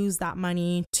further use that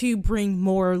money to bring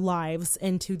more lives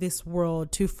into this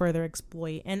world to further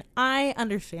exploit. And I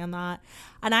understand that,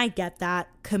 and I get that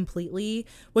completely,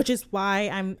 which is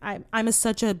why I'm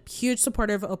such a huge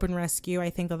supporter of open rescue. I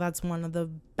think that that's one of the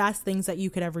best things that you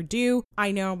could ever do.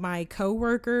 I know my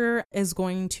coworker is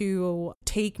going to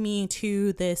take me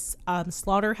to this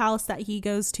slaughterhouse that he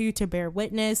goes to bear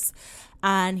witness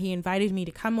and he invited me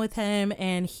to come with him,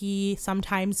 and he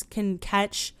sometimes can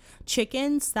catch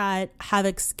chickens that have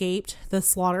escaped the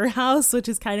slaughterhouse, which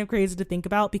is kind of crazy to think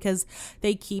about because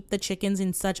they keep the chickens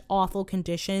in such awful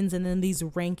conditions and then these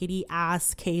rankety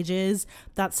ass cages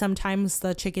that sometimes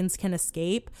the chickens can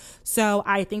escape. So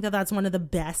I think that that's one of the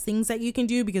best things that you can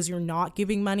do because you're not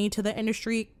giving money to the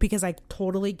industry, because I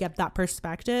totally get that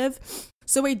perspective.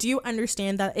 So I do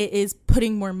understand that it is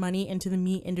putting more money into the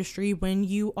meat industry when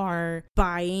you are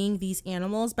buying these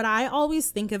animals. But I always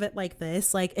think of it like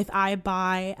this. Like if I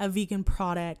buy a vegan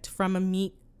product from a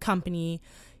meat company,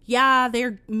 yeah,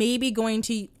 they're maybe going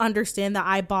to understand that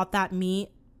I bought that meat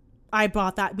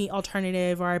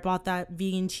alternative, or I bought that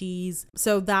vegan cheese.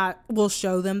 So that will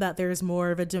show them that there's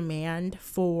more of a demand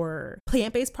for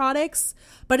plant-based products,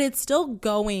 but it's still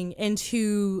going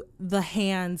into the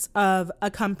hands of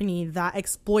a company that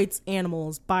exploits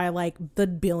animals by like the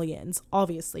billions,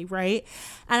 obviously, right?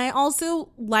 And I also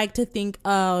like to think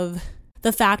of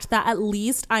the fact that at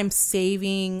least I'm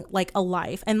saving like a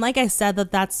life. And like I said,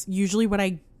 that's usually what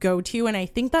I go to, and I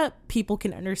think that people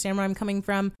can understand where I'm coming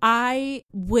from. I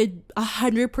would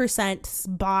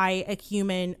 100% buy a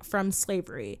human from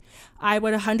slavery. I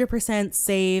would 100%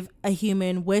 save a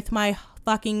human with my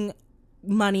fucking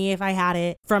money if I had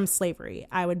it from slavery.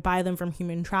 I would buy them from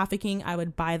human trafficking. I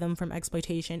would buy them from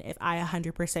exploitation if I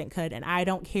 100% could. And I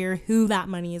don't care who that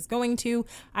money is going to.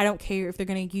 I don't care if they're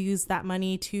going to use that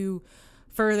money to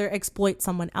further exploit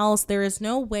someone else. There is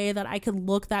no way that I could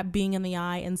look that being in the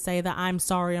eye and say that I'm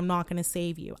sorry, I'm not going to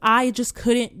save you. I just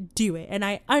couldn't do it. And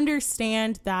I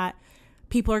understand that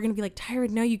people are going to be like, Tyra,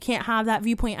 no, you can't have that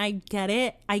viewpoint. I get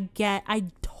it. I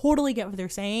totally get what they're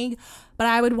saying, but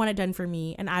I would want it done for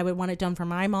me, and I would want it done for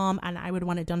my mom, and I would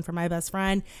want it done for my best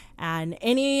friend and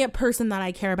any person that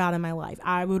I care about in my life.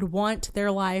 I would want their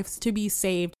lives to be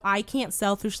saved. I can't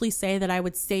selfishly say that I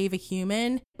would save a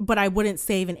human, but I wouldn't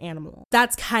save an animal.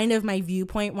 That's kind of my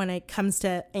viewpoint when it comes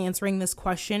to answering this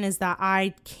question, is that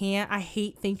I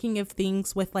hate thinking of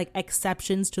things with like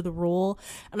exceptions to the rule.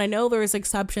 And I know there's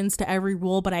exceptions to every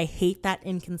rule, but I hate that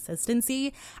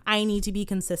inconsistency. I need to be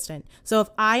consistent. So if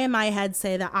I in my head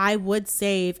say that I would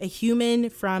save a human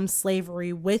from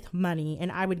slavery with money,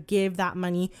 and I would give that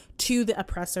money to the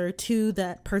oppressor, to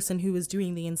the person who was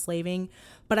doing the enslaving,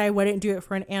 but I wouldn't do it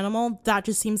for an animal, that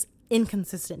just seems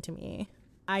inconsistent to me.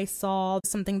 I saw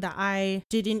something that I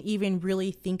didn't even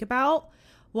really think about,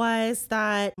 was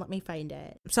that, let me find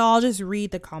it. So I'll just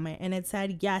read the comment, and it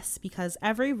said, yes, because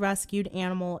every rescued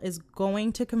animal is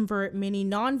going to convert many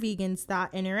non-vegans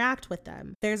that interact with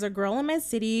them. There's a girl in my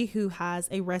city who has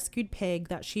a rescued pig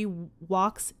that she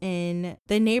walks in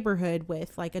the neighborhood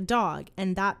with like a dog,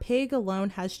 and that pig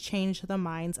alone has changed the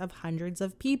minds of hundreds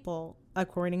of people,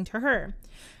 according to her.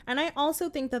 And I also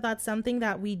think that that's something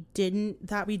that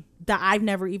I've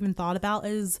never even thought about,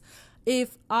 is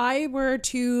if I were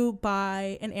to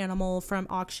buy an animal from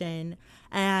auction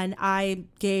and I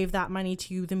gave that money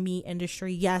to the meat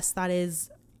industry, yes, that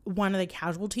is one of the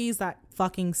casualties. That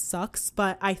fucking sucks.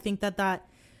 But I think that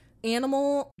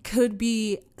animal could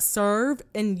be served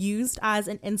and used as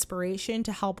an inspiration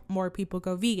to help more people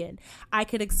go vegan. I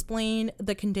could explain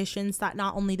the conditions that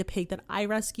not only the pig that I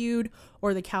rescued,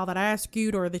 or the cow that I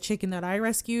rescued, or the chicken that I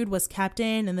rescued was kept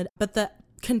in, but the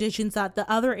conditions that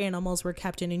the other animals were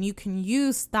kept in. And you can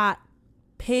use that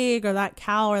pig or that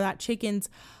cow or that chicken's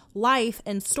life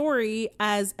and story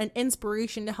as an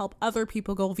inspiration to help other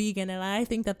people go vegan. And I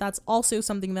think that that's also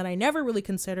something that I never really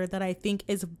considered, that I think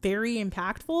is very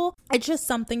impactful. It's just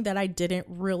something that I didn't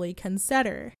really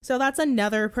consider. So that's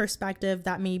another perspective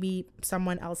that maybe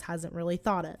someone else hasn't really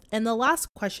thought of. And the last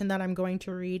question that I'm going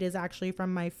to read is actually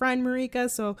from my friend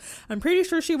Marika. So I'm pretty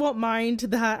sure she won't mind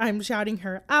that I'm shouting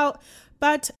her out,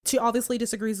 but she obviously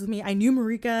disagrees with me. I knew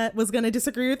Marika was going to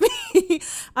disagree with me,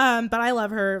 but I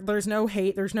love her. There's no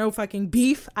hate. There's no fucking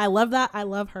beef. I love that. I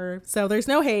love her. So there's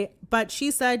no hate. But she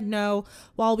said, no,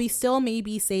 while we still may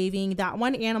be saving that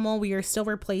one animal, we are still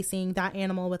replacing that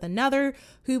animal with another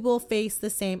who will face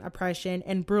the same oppression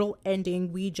and brutal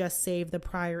ending we just saved the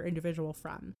prior individual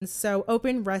from. So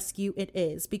open rescue it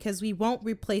is, because we won't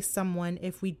replace someone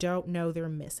if we don't know they're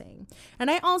missing. And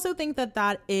I also think that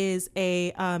that is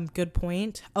a good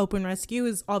point. Open rescue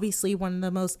is obviously one of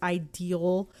the most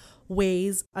ideal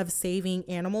ways of saving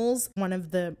animals, one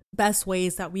of the best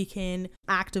ways that we can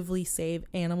actively save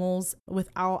animals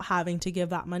without having to give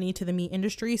that money to the meat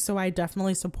industry. So I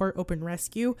definitely support open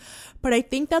rescue, but I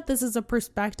think that this is a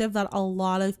perspective that a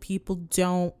lot of people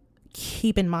don't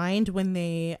keep in mind when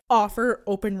they offer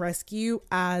open rescue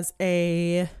as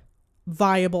a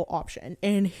viable option.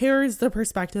 And here's the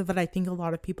perspective that I think a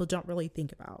lot of people don't really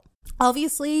think about.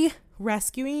 Obviously,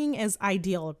 rescuing is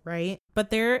ideal, right? But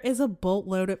there is a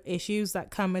boatload of issues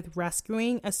that come with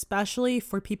rescuing, especially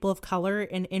for people of color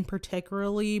and in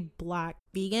particularly Black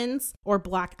vegans or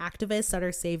Black activists that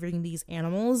are saving these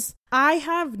animals. I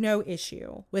have no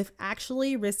issue with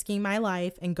actually risking my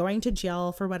life and going to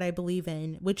jail for what I believe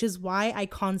in, which is why I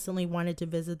constantly wanted to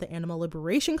visit the Animal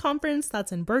Liberation Conference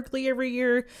that's in Berkeley every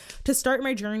year to start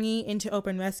my journey into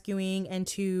open rescuing and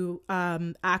to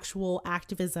actual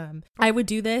activism. I would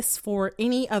do this for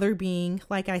any other being,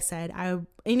 like I said,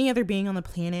 any other being on the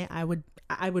planet.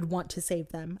 I would want to save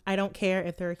them. I don't care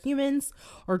if they're humans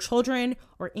or children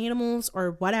or animals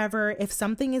or whatever. If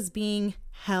something is being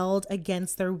held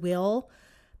against their will,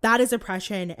 that is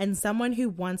oppression. And someone who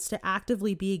wants to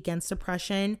actively be against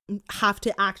oppression have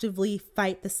to actively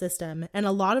fight the system. And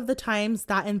a lot of the times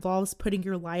that involves putting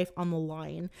your life on the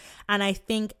line. And I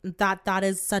think that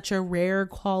is such a rare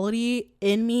quality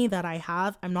in me that I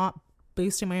have. I'm not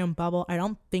boosting my own bubble. I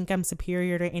don't think I'm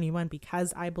superior to anyone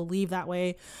because I believe that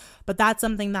way. But that's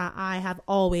something that I have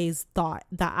always thought,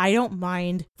 that I don't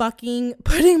mind fucking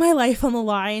putting my life on the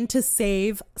line to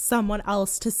save someone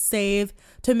else,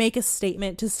 to make a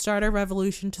statement, to start a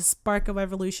revolution, to spark a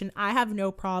revolution. I have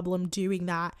no problem doing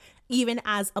that, even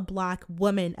as a Black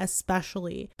woman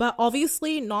especially. But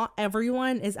obviously not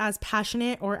everyone is as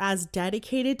passionate or as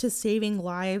dedicated to saving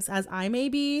lives as I may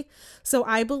be. So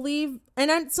I believe, and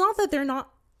it's not that they're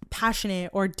not passionate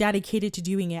or dedicated to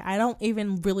doing it. I don't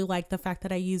even really like the fact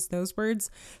that I use those words.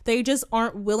 They just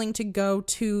aren't willing to go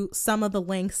to some of the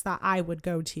lengths that I would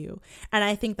go to. And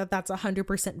I think that that's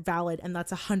 100% valid and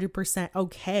that's 100%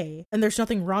 okay. And there's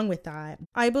nothing wrong with that.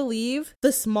 I believe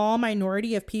the small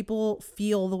minority of people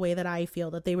feel the way that I feel,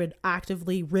 that they would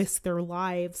actively risk their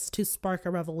lives to spark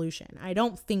a revolution. I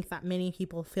don't think that many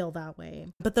people feel that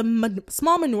way. But the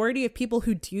small minority of people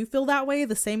who do feel that way,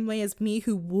 the same way as me,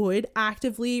 who would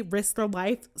actively risk their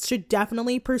life, should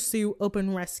definitely pursue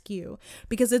open rescue,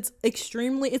 because it's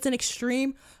an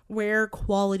extreme rare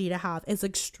quality to have. It's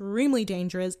extremely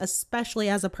dangerous, especially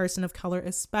as a person of color,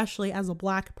 especially as a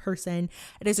Black person.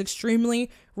 It is extremely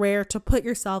rare to put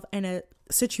yourself in a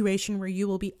situation where you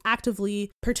will be actively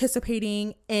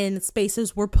participating in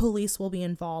spaces where police will be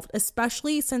involved,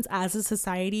 especially since as a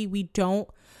society, we don't,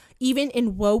 even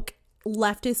in woke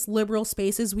leftist liberal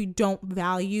spaces, we don't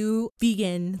value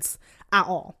vegans at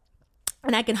all.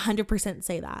 And I can 100%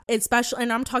 say that, especially,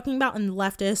 and I'm talking about in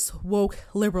leftist, woke,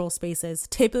 liberal spaces.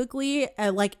 Typically,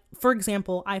 like, for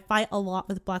example, I fight a lot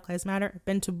with Black Lives Matter. I've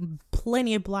been to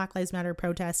plenty of Black Lives Matter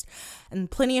protests and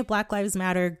plenty of Black Lives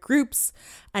Matter groups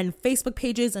and Facebook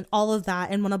pages and all of that.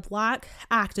 And when a Black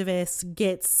activist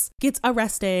gets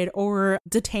arrested or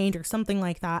detained or something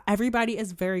like that, everybody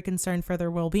is very concerned for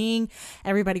their well-being.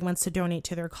 Everybody wants to donate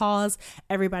to their cause.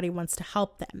 Everybody wants to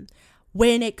help them.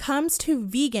 When it comes to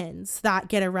vegans that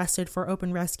get arrested for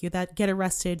open rescue, that get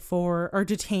arrested for or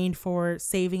detained for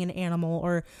saving an animal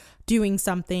or doing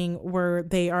something where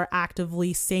they are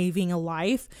actively saving a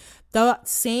life, the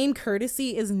same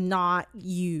courtesy is not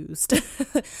used.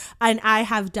 And I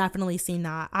have definitely seen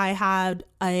that. I had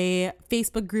a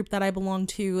Facebook group that I belong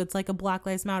to. It's like a Black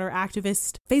Lives Matter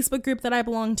activist Facebook group that I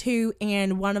belong to.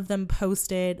 And one of them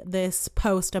posted this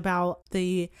post about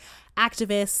the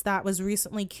activist that was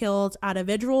recently killed at a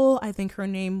vigil. I think her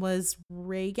name was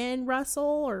Reagan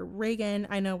Russell, or Reagan,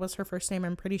 I know was her first name,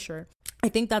 I'm pretty sure. I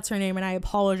think that's her name, and I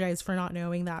apologize for not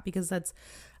knowing that, because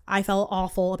I felt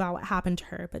awful about what happened to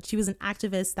her. But she was an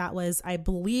activist that was, I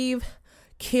believe,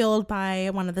 killed by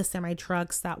one of the semi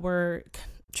trucks that were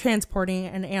transporting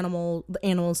the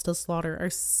animals to slaughter or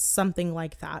something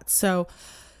like that. So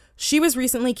she was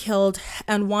recently killed,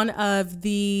 and one of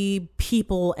the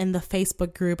people in the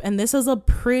Facebook group, and this is a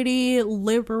pretty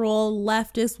liberal,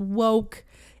 leftist,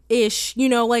 woke-ish,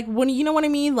 like, when, you know what I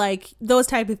mean? Like, those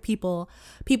type of people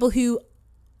who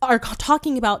are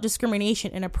talking about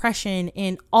discrimination and oppression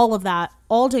and all of that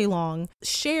all day long,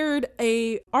 shared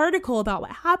a article about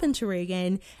what happened to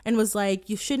Reagan and was like,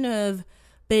 you shouldn't have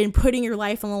been putting your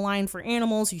life on the line for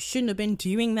animals. You shouldn't have been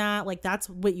doing that. Like, that's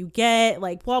what you get,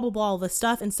 like, blah, blah, blah, all this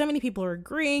stuff. And so many people are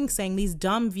agreeing, saying these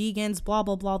dumb vegans, blah,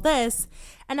 blah, blah, this.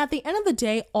 And at the end of the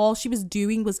day, all she was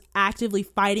doing was actively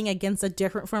fighting against a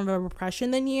different form of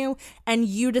oppression than you. And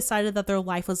you decided that their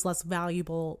life was less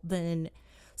valuable than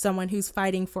someone who's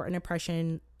fighting for an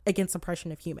oppression against oppression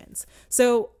of humans.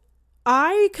 So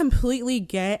I completely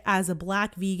get, as a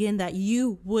Black vegan, that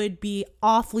you would be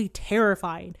awfully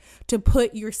terrified to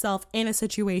put yourself in a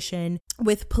situation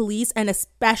with police, and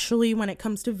especially when it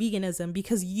comes to veganism,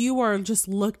 because you are just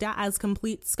looked at as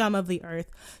complete scum of the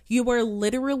earth. You are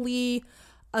literally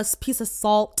a piece of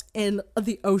salt in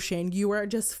the ocean. You are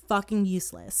just fucking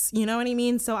useless. You know what I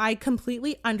mean? So I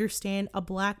completely understand a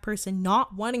Black person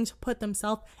not wanting to put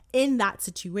themselves in that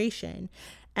situation.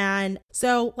 And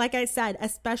so, like I said,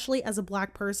 especially as a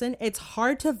Black person, it's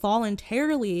hard to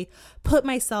voluntarily put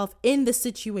myself in the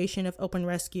situation of open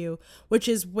rescue, which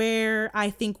is where I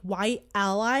think white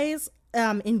allies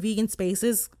in vegan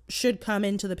spaces should come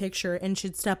into the picture and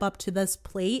should step up to this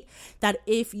plate, that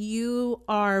if you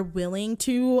are willing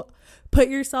to put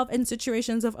yourself in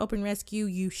situations of open rescue,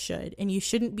 you should. And you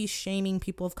shouldn't be shaming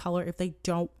people of color if they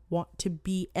don't want to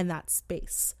be in that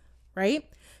space, right?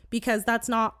 Because that's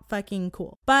not fucking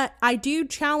cool. But I do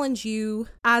challenge you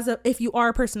if you are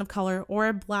a person of color or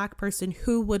a Black person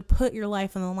who would put your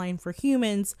life on the line for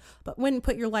humans, but wouldn't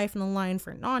put your life on the line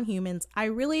for non-humans.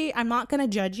 I'm not going to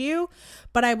judge you,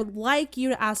 but I would like you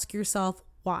to ask yourself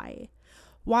why.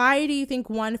 Why do you think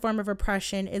one form of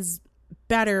oppression is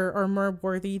better or more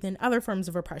worthy than other forms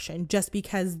of oppression? Just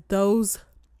because those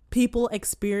people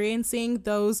experiencing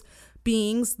those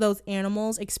beings, those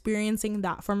animals experiencing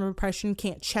that form of oppression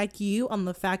can't check you on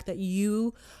the fact that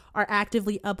you are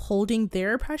actively upholding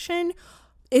their oppression?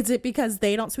 Is it because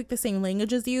they don't speak the same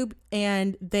language as you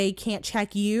and they can't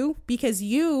check you? Because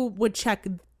you would check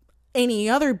any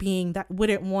other being that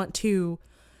wouldn't want to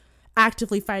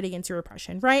actively fight against your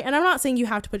oppression, right? And I'm not saying you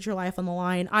have to put your life on the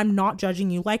line. I'm not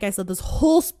judging you. Like I said, this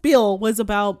whole spiel was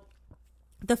about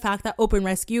the fact that open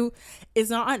rescue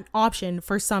is not an option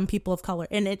for some people of color,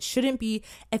 and it shouldn't be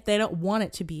if they don't want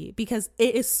it to be, because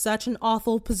it is such an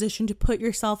awful position to put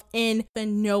yourself in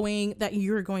and knowing that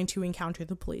you're going to encounter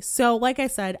the police. So like I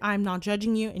said, I'm not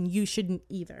judging you, and you shouldn't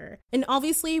either. And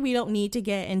obviously we don't need to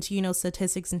get into,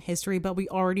 statistics and history, but we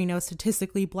already know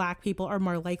statistically Black people are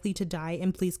more likely to die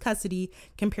in police custody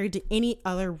compared to any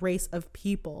other race of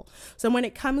people. So when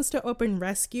it comes to open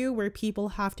rescue, where people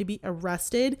have to be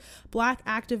arrested, Black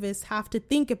activists have to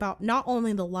think about not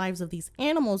only the lives of these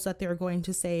animals that they're going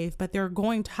to save, but they're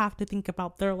going to have to think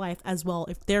about their life as well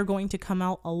if they're going to come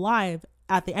out alive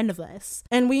at the end of this.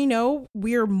 And we know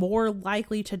we're more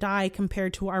likely to die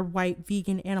compared to our white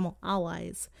vegan animal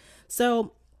allies.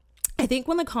 So I think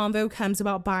when the convo comes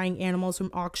about buying animals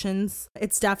from auctions,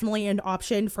 it's definitely an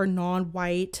option for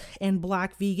non-white and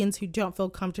Black vegans who don't feel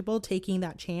comfortable taking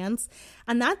that chance.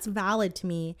 And that's valid to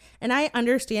me. And I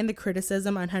understand the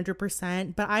criticism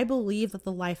 100%, but I believe that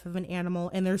the life of an animal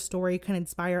and their story can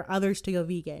inspire others to go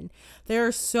vegan. There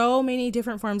are so many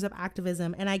different forms of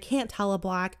activism, and I can't tell a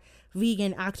Black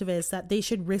vegan activists that they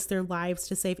should risk their lives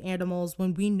to save animals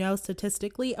when we know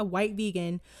statistically a white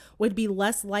vegan would be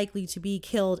less likely to be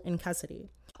killed in custody.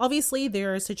 Obviously,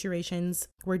 there are situations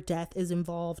where death is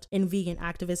involved in vegan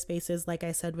activist spaces, like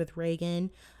I said with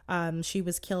Reagan. She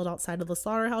was killed outside of the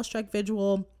slaughterhouse truck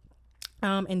vigil.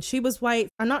 And she was white.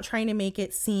 I'm not trying to make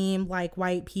it seem like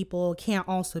white people can't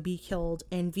also be killed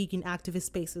in vegan activist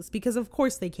spaces, because of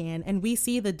course they can. And we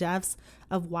see the deaths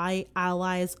of white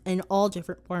allies in all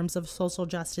different forms of social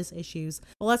justice issues.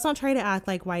 But let's not try to act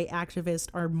like white activists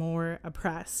are more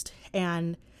oppressed.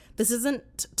 And this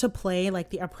isn't to play like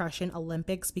the oppression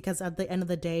Olympics, because at the end of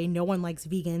the day, no one likes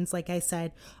vegans. Like I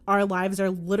said, our lives are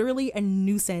literally a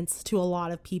nuisance to a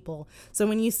lot of people. So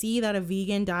when you see that a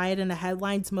vegan died in the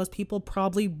headlines, most people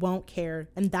probably won't care.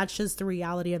 And that's just the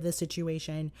reality of the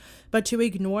situation. But to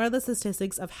ignore the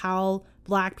statistics of how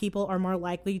Black people are more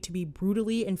likely to be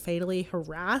brutally and fatally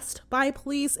harassed by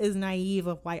police is naive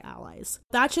of white allies.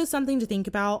 That's just something to think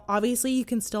about. Obviously, you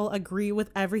can still agree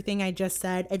with everything I just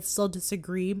said and still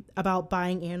disagree about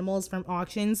buying animals from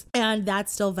auctions, and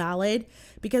that's still valid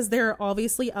because there are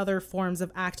obviously other forms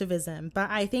of activism. But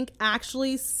I think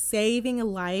actually saving a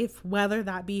life, whether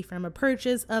that be from a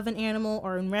purchase of an animal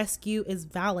or in rescue, is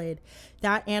valid.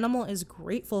 That animal is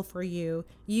grateful for you.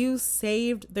 You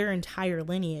saved their entire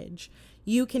lineage.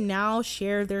 You can now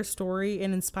share their story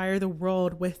and inspire the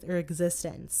world with their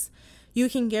existence. You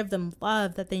can give them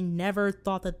love that they never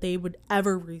thought that they would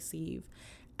ever receive.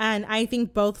 And I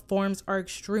think both forms are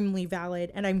extremely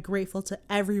valid, and I'm grateful to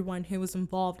everyone who was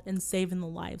involved in saving the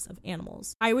lives of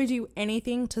animals. I would do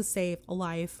anything to save a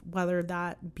life, whether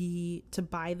that be to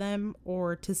buy them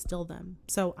or to steal them.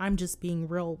 So I'm just being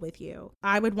real with you.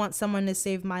 I would want someone to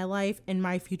save my life and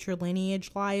my future lineage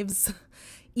lives,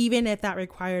 even if that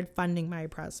required funding my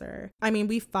oppressor. I mean,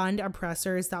 we fund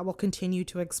oppressors that will continue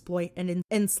to exploit and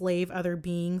enslave other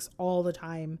beings all the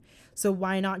time. So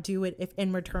why not do it if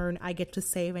in return I get to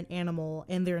save an animal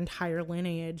and their entire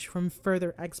lineage from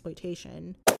further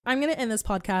exploitation? I'm going to end this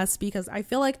podcast because I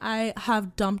feel like I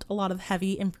have dumped a lot of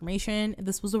heavy information.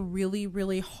 This was a really,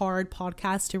 really hard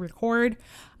podcast to record.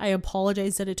 I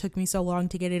apologize that it took me so long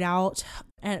to get it out.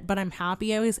 but I'm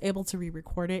happy I was able to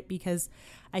re-record it because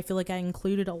I feel like I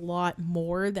included a lot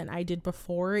more than I did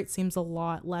before. It seems a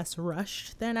lot less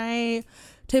rushed than I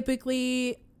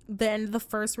typically than the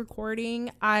first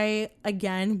recording. I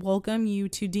again welcome you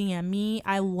to DM me.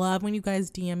 I love when you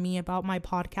guys DM me about my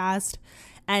podcast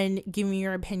and give me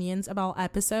your opinions about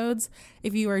episodes.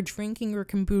 If you are drinking your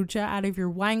kombucha out of your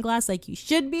wine glass like you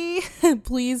should be,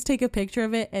 please take a picture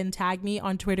of it and tag me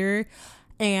on Twitter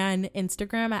and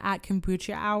Instagram at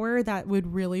kombucha hour. That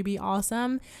would really be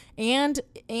awesome. And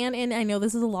I know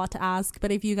this is a lot to ask,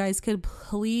 but if you guys could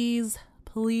please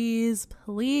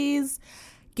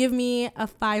give me a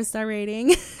 5-star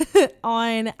rating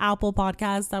on Apple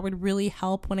Podcasts. That would really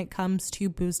help when it comes to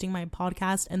boosting my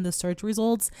podcast and the search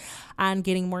results and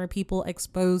getting more people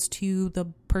exposed to the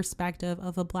perspective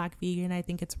of a Black vegan. I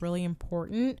think it's really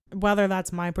important, whether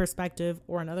that's my perspective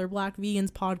or another Black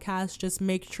vegan's podcast. Just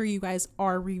make sure you guys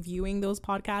are reviewing those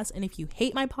podcasts. And if you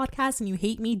hate my podcast and you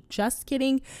hate me, just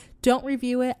kidding, don't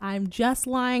review it. I'm just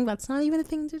lying. That's not even a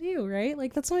thing to do, right?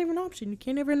 Like, that's not even an option. You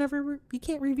can't you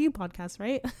can't review podcasts,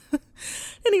 right?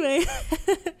 Anyway,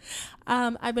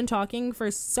 I've been talking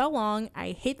for so long.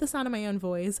 I hate the sound of my own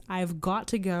voice. I've got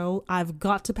to go. I've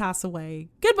got to pass away.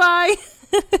 Goodbye.